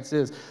circumstance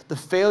is. The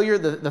failure,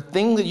 the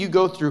thing that you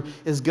go through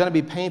is going to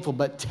be painful.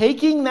 But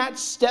taking that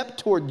step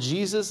toward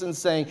Jesus and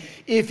saying,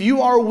 if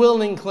you are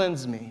willing,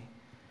 cleanse me,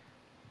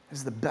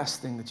 is the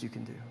best thing that you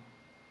can do.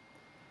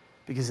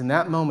 Because in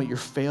that moment, your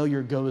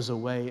failure goes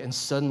away and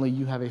suddenly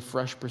you have a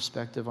fresh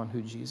perspective on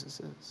who Jesus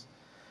is.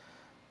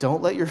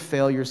 Don't let your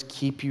failures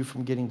keep you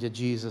from getting to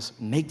Jesus.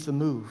 Make the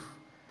move.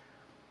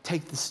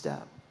 Take the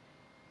step.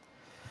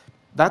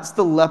 That's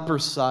the leper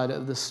side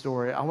of the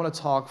story. I want to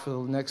talk for the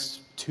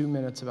next 2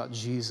 minutes about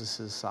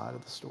Jesus' side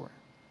of the story.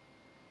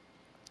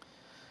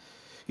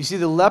 You see,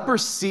 the leper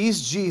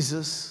sees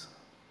Jesus,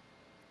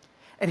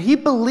 and he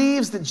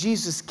believes that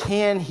Jesus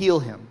can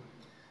heal him.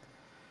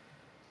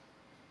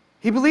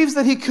 He believes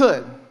that he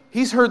could.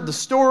 He's heard the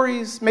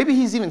stories. Maybe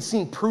he's even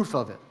seen proof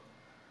of it.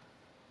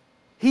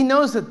 He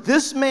knows that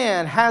this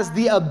man has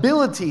the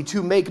ability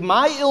to make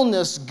my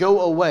illness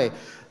go away.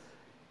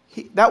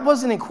 That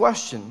wasn't in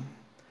question.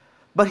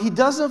 But he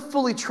doesn't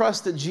fully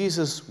trust that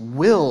Jesus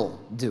will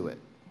do it.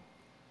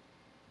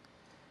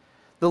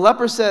 The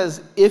leper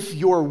says, if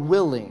you're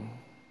willing.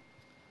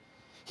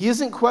 He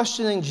isn't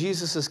questioning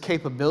Jesus'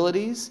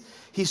 capabilities.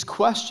 He's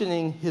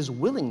questioning his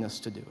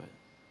willingness to do it.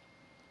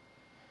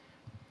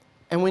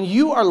 And when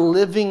you are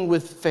living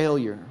with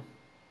failure,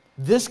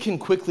 this can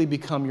quickly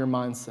become your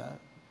mindset.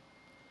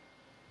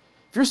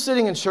 If you're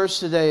sitting in church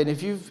today and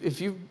if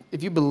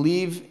you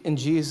believe in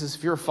Jesus,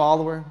 if you're a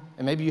follower,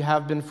 and maybe you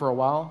have been for a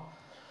while,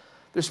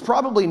 there's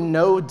probably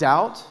no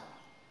doubt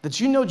that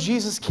you know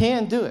Jesus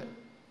can do it.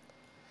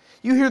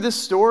 You hear this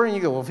story and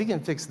you go, well, if he can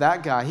fix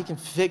that guy, he can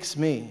fix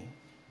me.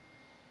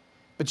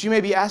 But you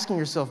may be asking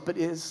yourself, but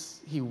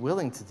is he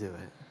willing to do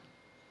it?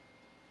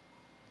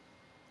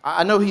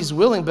 I know he's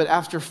willing, but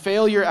after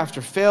failure,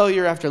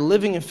 after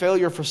living in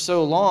failure for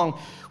so long,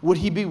 would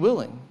he be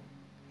willing?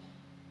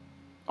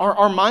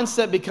 Our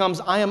mindset becomes,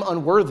 I am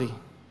unworthy.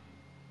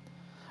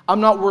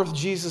 I'm not worth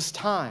Jesus'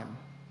 time.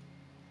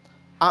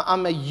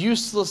 I'm a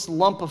useless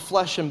lump of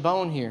flesh and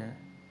bone here.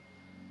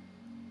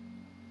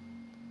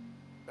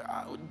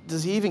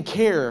 Does he even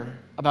care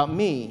about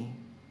me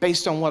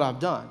based on what I've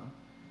done?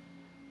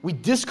 We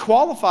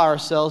disqualify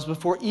ourselves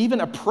before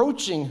even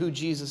approaching who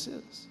Jesus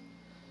is.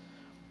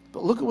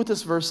 But look at what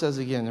this verse says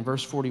again in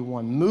verse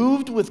 41.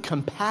 Moved with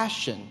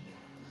compassion,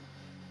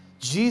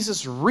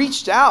 Jesus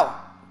reached out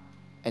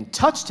and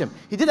touched him.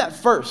 He did that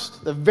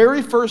first. The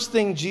very first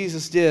thing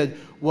Jesus did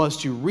was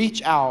to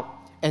reach out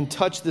and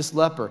touch this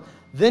leper.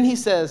 Then he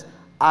says,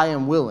 I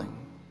am willing.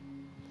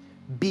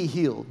 Be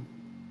healed.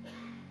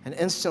 And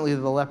instantly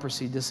the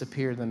leprosy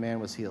disappeared and the man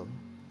was healed.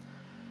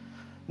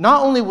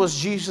 Not only was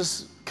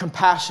Jesus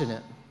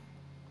compassionate,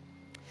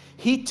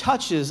 he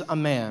touches a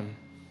man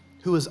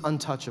who is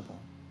untouchable.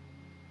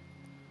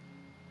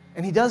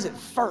 And he does it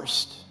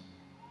first.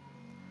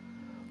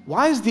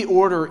 Why is the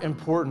order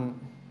important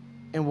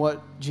in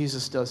what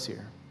Jesus does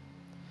here?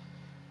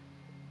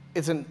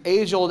 It's an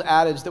age-old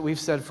adage that we've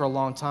said for a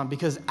long time,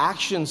 because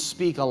actions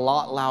speak a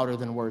lot louder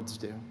than words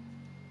do.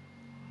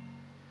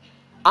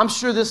 I'm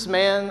sure this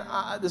man,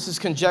 this is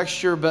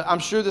conjecture, but I'm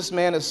sure this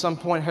man at some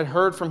point had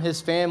heard from his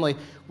family,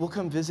 we'll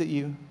come visit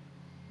you.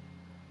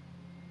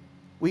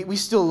 We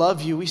still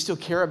love you. We still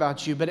care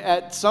about you. But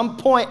at some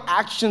point,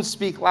 actions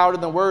speak louder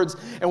than words.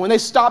 And when they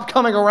stopped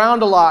coming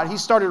around a lot, he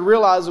started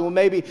realizing, well,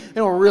 maybe they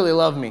don't really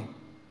love me.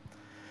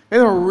 They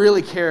don't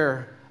really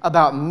care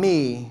about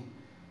me.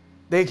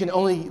 They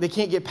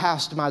can't get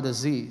past my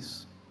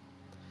disease.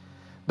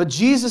 But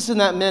Jesus in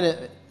that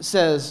minute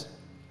says,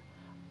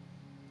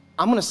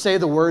 I'm going to say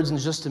the words in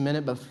just a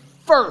minute, but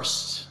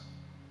first,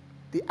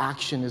 the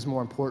action is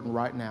more important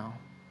right now.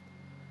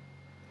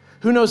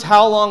 Who knows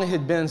how long it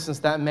had been since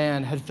that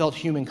man had felt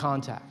human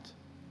contact?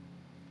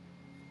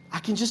 I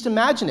can just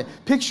imagine it.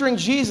 Picturing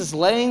Jesus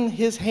laying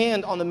his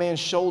hand on the man's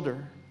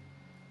shoulder.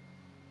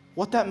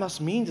 What that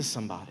must mean to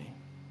somebody.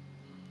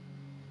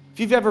 If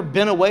you've ever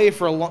been away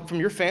from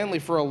your family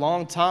for a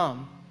long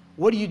time,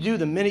 what do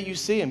the minute you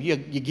see them? You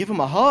give them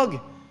a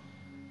hug.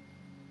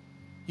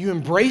 You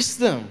embrace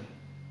them.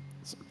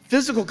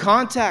 Physical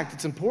contact,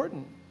 it's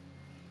important.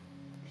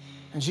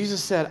 And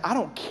Jesus said, I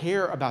don't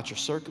care about your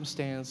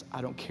circumstance. I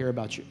don't care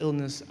about your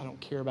illness. I don't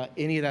care about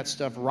any of that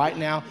stuff. Right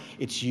now,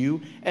 it's you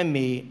and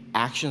me.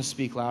 Actions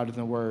speak louder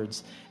than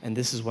words. And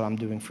this is what I'm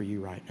doing for you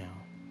right now.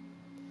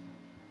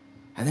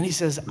 And then he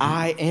says,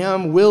 I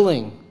am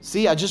willing.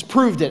 See, I just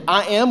proved it.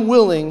 I am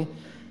willing.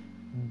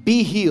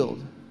 Be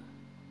healed.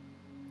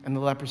 And the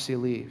leprosy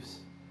leaves.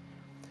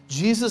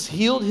 Jesus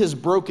healed his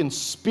broken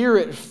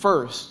spirit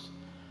first,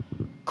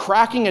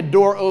 cracking a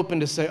door open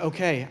to say,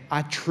 okay,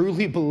 I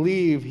truly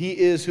believe he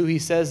is who he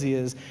says he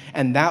is.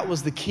 And that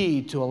was the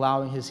key to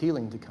allowing his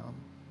healing to come.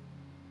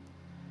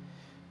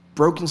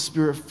 Broken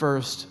spirit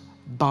first,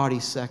 body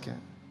second.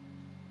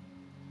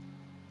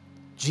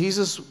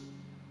 Jesus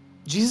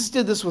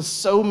did this with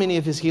so many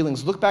of his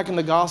healings. Look back in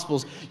the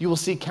Gospels, you will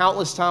see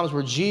countless times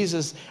where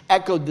Jesus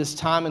echoed this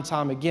time and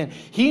time again.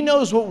 He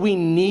knows what we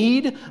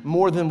need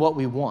more than what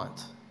we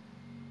want.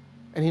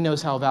 And he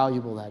knows how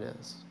valuable that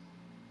is.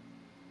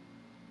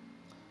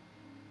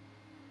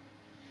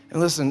 And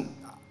listen,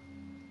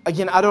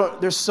 again,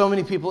 there's so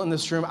many people in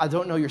this room. I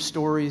don't know your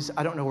stories.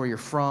 I don't know where you're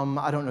from.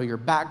 I don't know your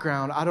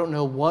background. I don't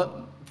know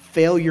what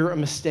failure or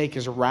mistake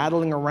is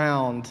rattling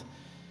around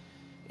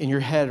in your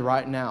head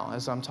right now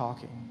as I'm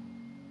talking.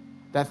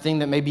 That thing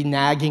that may be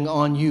nagging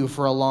on you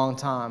for a long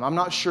time. I'm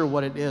not sure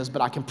what it is,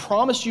 but I can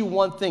promise you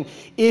one thing.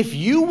 If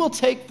you will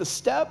take the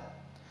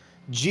step,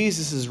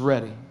 Jesus is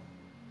ready.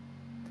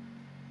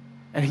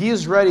 And he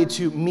is ready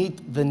to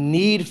meet the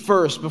need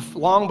first,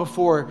 long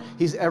before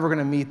he's ever going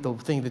to meet the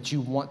thing that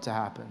you want to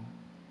happen.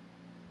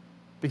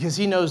 Because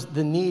he knows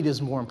the need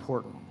is more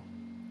important.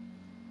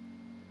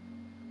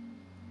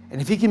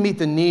 And if he can meet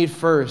the need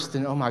first,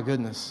 then oh my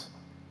goodness,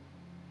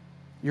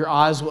 your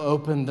eyes will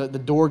open, the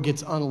door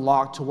gets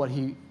unlocked to what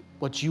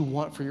you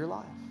want for your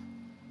life.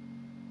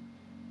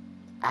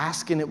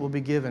 Ask and it will be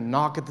given.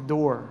 Knock at the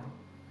door.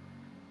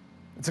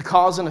 It's a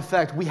cause and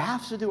effect. We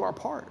have to do our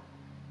part.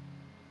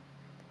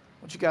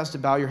 I want you guys to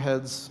bow your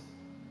heads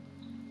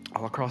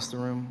all across the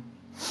room.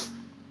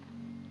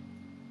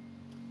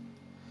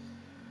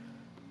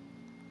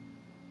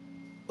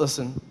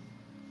 Listen,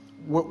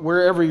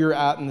 wherever you're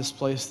at in this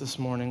place this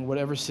morning,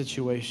 whatever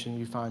situation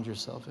you find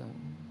yourself in,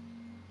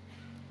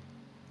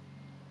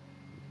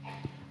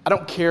 I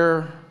don't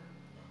care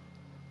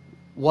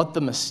what the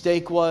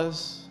mistake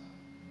was,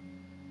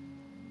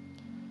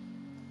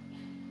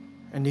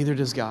 and neither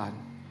does God.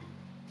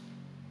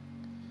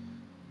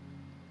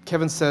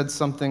 Kevin said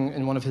something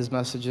in one of his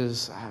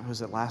messages,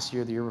 was it last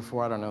year, the year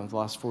before? I don't know, the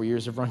last 4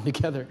 years have run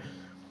together.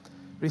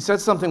 But he said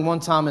something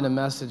one time in a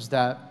message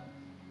that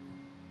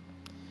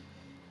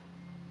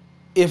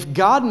if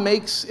God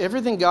makes,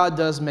 everything God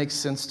does makes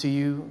sense to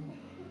you,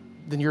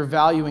 then you're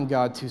valuing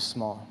God too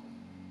small.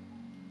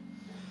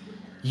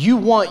 You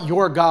want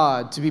your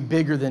God to be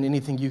bigger than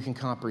anything you can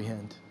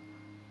comprehend.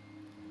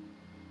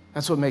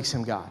 That's what makes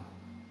him God.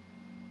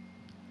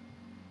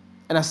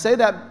 And I say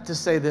that to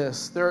say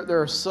this.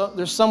 There's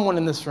someone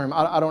in this room,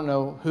 I don't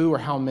know who or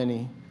how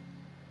many,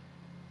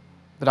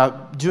 but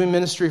I'm doing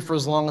ministry for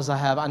as long as I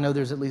have. I know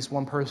there's at least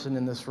one person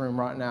in this room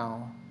right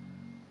now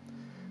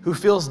who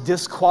feels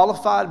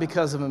disqualified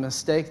because of a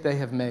mistake they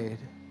have made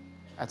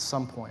at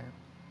some point.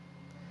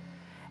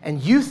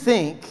 And you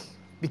think,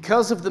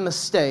 because of the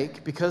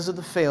mistake, because of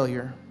the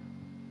failure,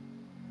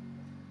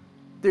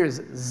 there's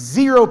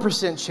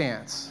 0%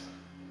 chance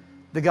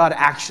that God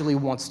actually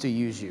wants to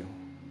use you.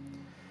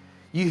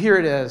 You hear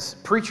it as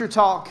preacher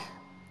talk.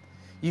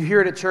 You hear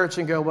it at church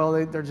and go, well,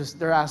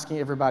 they're asking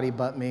everybody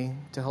but me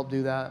to help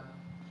do that.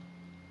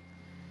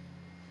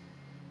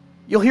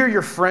 You'll hear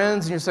your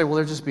friends and you say, well,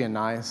 they're just being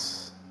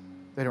nice.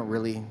 They don't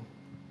really,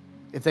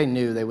 if they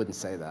knew, they wouldn't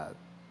say that.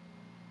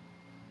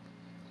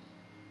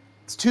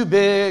 It's too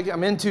big,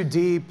 I'm in too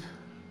deep.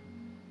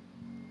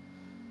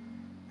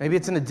 Maybe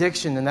it's an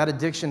addiction and that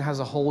addiction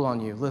has a hold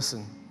on you.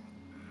 Listen.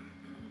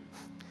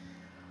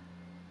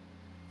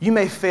 You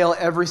may fail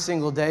every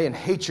single day and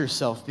hate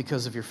yourself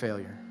because of your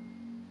failure.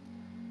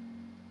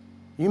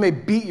 You may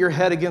beat your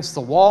head against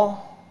the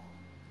wall.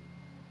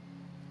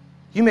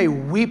 You may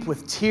weep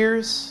with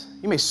tears.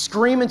 You may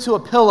scream into a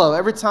pillow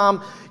every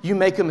time you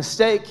make a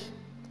mistake,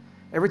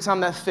 every time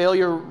that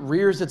failure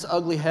rears its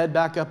ugly head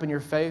back up in your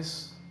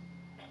face.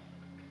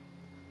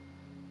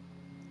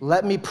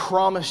 Let me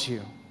promise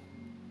you,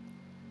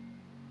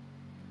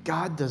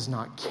 God does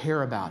not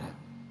care about it.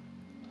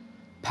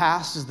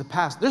 Past is the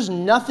past. There's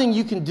nothing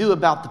you can do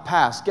about the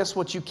past. Guess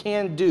what you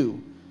can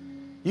do?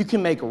 You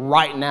can make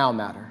right now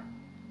matter.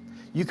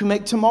 You can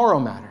make tomorrow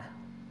matter.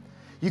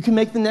 You can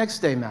make the next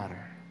day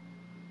matter.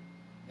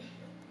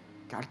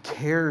 God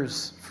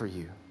cares for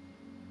you.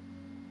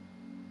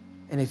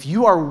 And if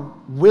you are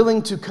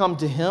willing to come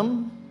to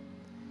him,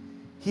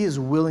 he is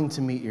willing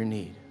to meet your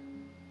need.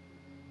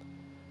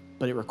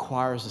 But it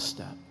requires a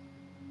step.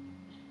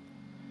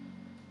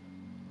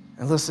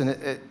 And listen,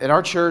 at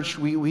our church,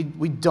 we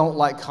don't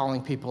like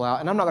calling people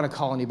out. And I'm not going to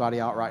call anybody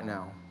out right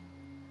now.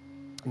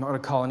 I'm not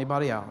going to call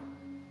anybody out.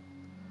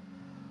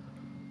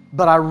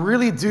 But I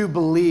really do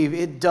believe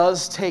it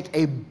does take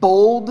a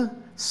bold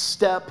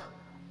step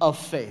of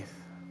faith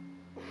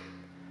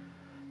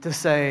to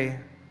say,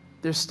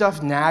 there's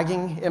stuff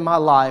nagging in my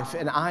life,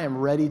 and I am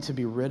ready to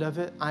be rid of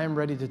it. I am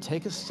ready to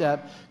take a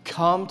step,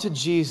 come to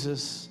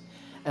Jesus,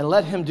 and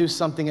let him do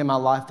something in my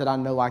life that I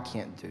know I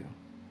can't do.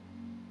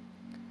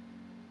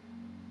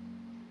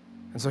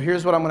 And so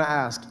here's what I'm going to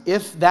ask.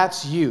 If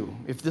that's you,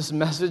 if this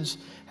message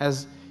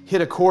has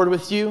hit a chord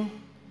with you,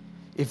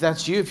 if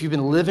that's you, if you've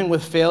been living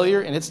with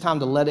failure and it's time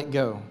to let it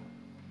go,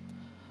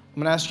 I'm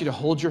going to ask you to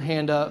hold your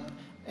hand up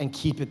and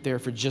keep it there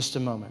for just a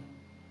moment.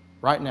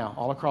 Right now,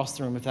 all across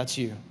the room, if that's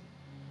you.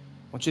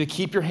 I want you to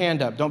keep your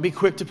hand up. Don't be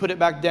quick to put it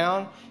back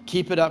down.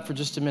 Keep it up for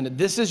just a minute.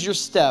 This is your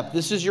step.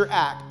 This is your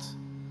act.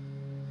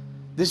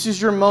 This is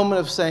your moment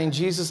of saying,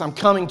 Jesus, I'm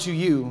coming to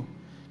you.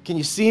 Can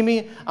you see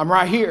me? I'm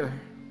right here.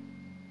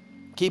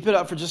 Keep it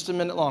up for just a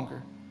minute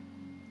longer.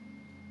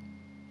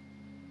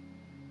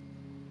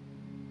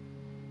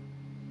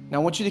 Now,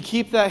 I want you to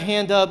keep that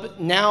hand up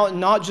now,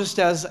 not just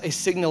as a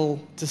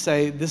signal to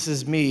say, this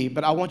is me,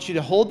 but I want you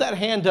to hold that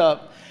hand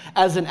up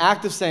as an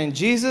act of saying,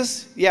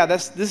 Jesus, yeah,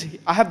 this.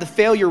 I have the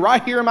failure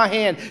right here in my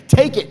hand.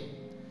 Take it.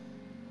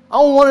 I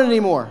don't want it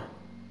anymore.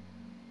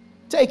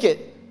 Take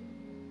it.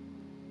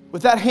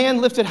 With that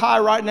hand lifted high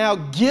right now,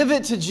 give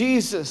it to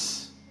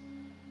Jesus.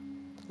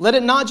 Let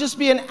it not just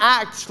be an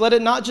act. Let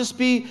it not just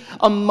be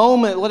a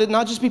moment. Let it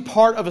not just be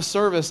part of a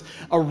service.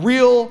 A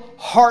real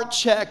heart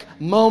check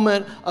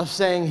moment of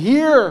saying,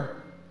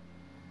 here,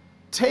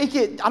 take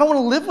it. I don't want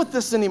to live with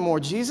this anymore.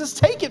 Jesus,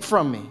 take it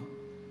from me.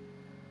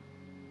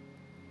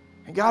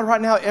 And God,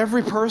 right now,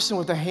 every person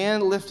with a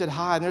hand lifted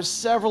high, and there's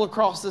several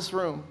across this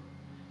room,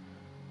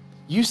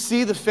 you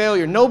see the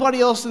failure.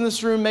 Nobody else in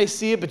this room may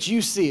see it, but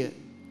you see it.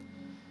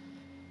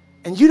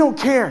 And you don't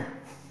care.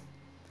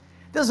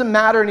 It doesn't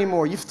matter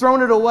anymore. You've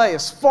thrown it away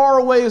as far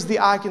away as the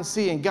eye can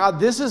see. And God,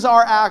 this is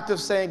our act of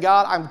saying,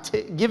 God, I'm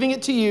giving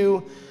it to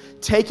you.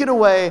 Take it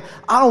away.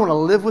 I don't want to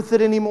live with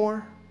it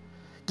anymore.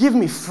 Give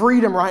me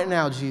freedom right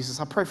now, Jesus.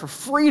 I pray for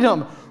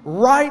freedom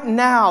right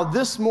now,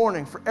 this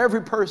morning, for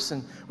every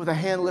person with a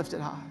hand lifted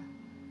high.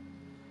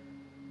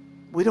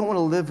 We don't want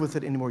to live with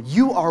it anymore.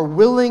 You are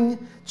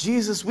willing.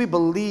 Jesus, we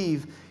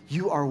believe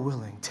you are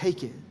willing.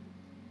 Take it.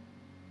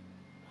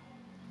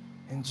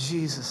 In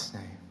Jesus'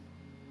 name.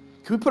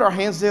 Can we put our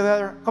hands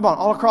together? Come on,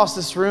 all across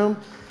this room.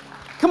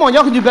 Come on,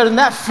 y'all can do better than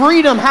that.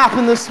 Freedom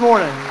happened this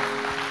morning.